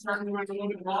everybody for turning around a little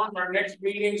bit long. Our next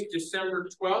meeting is December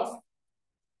 12th.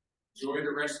 Enjoy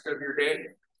the rest of your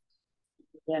day.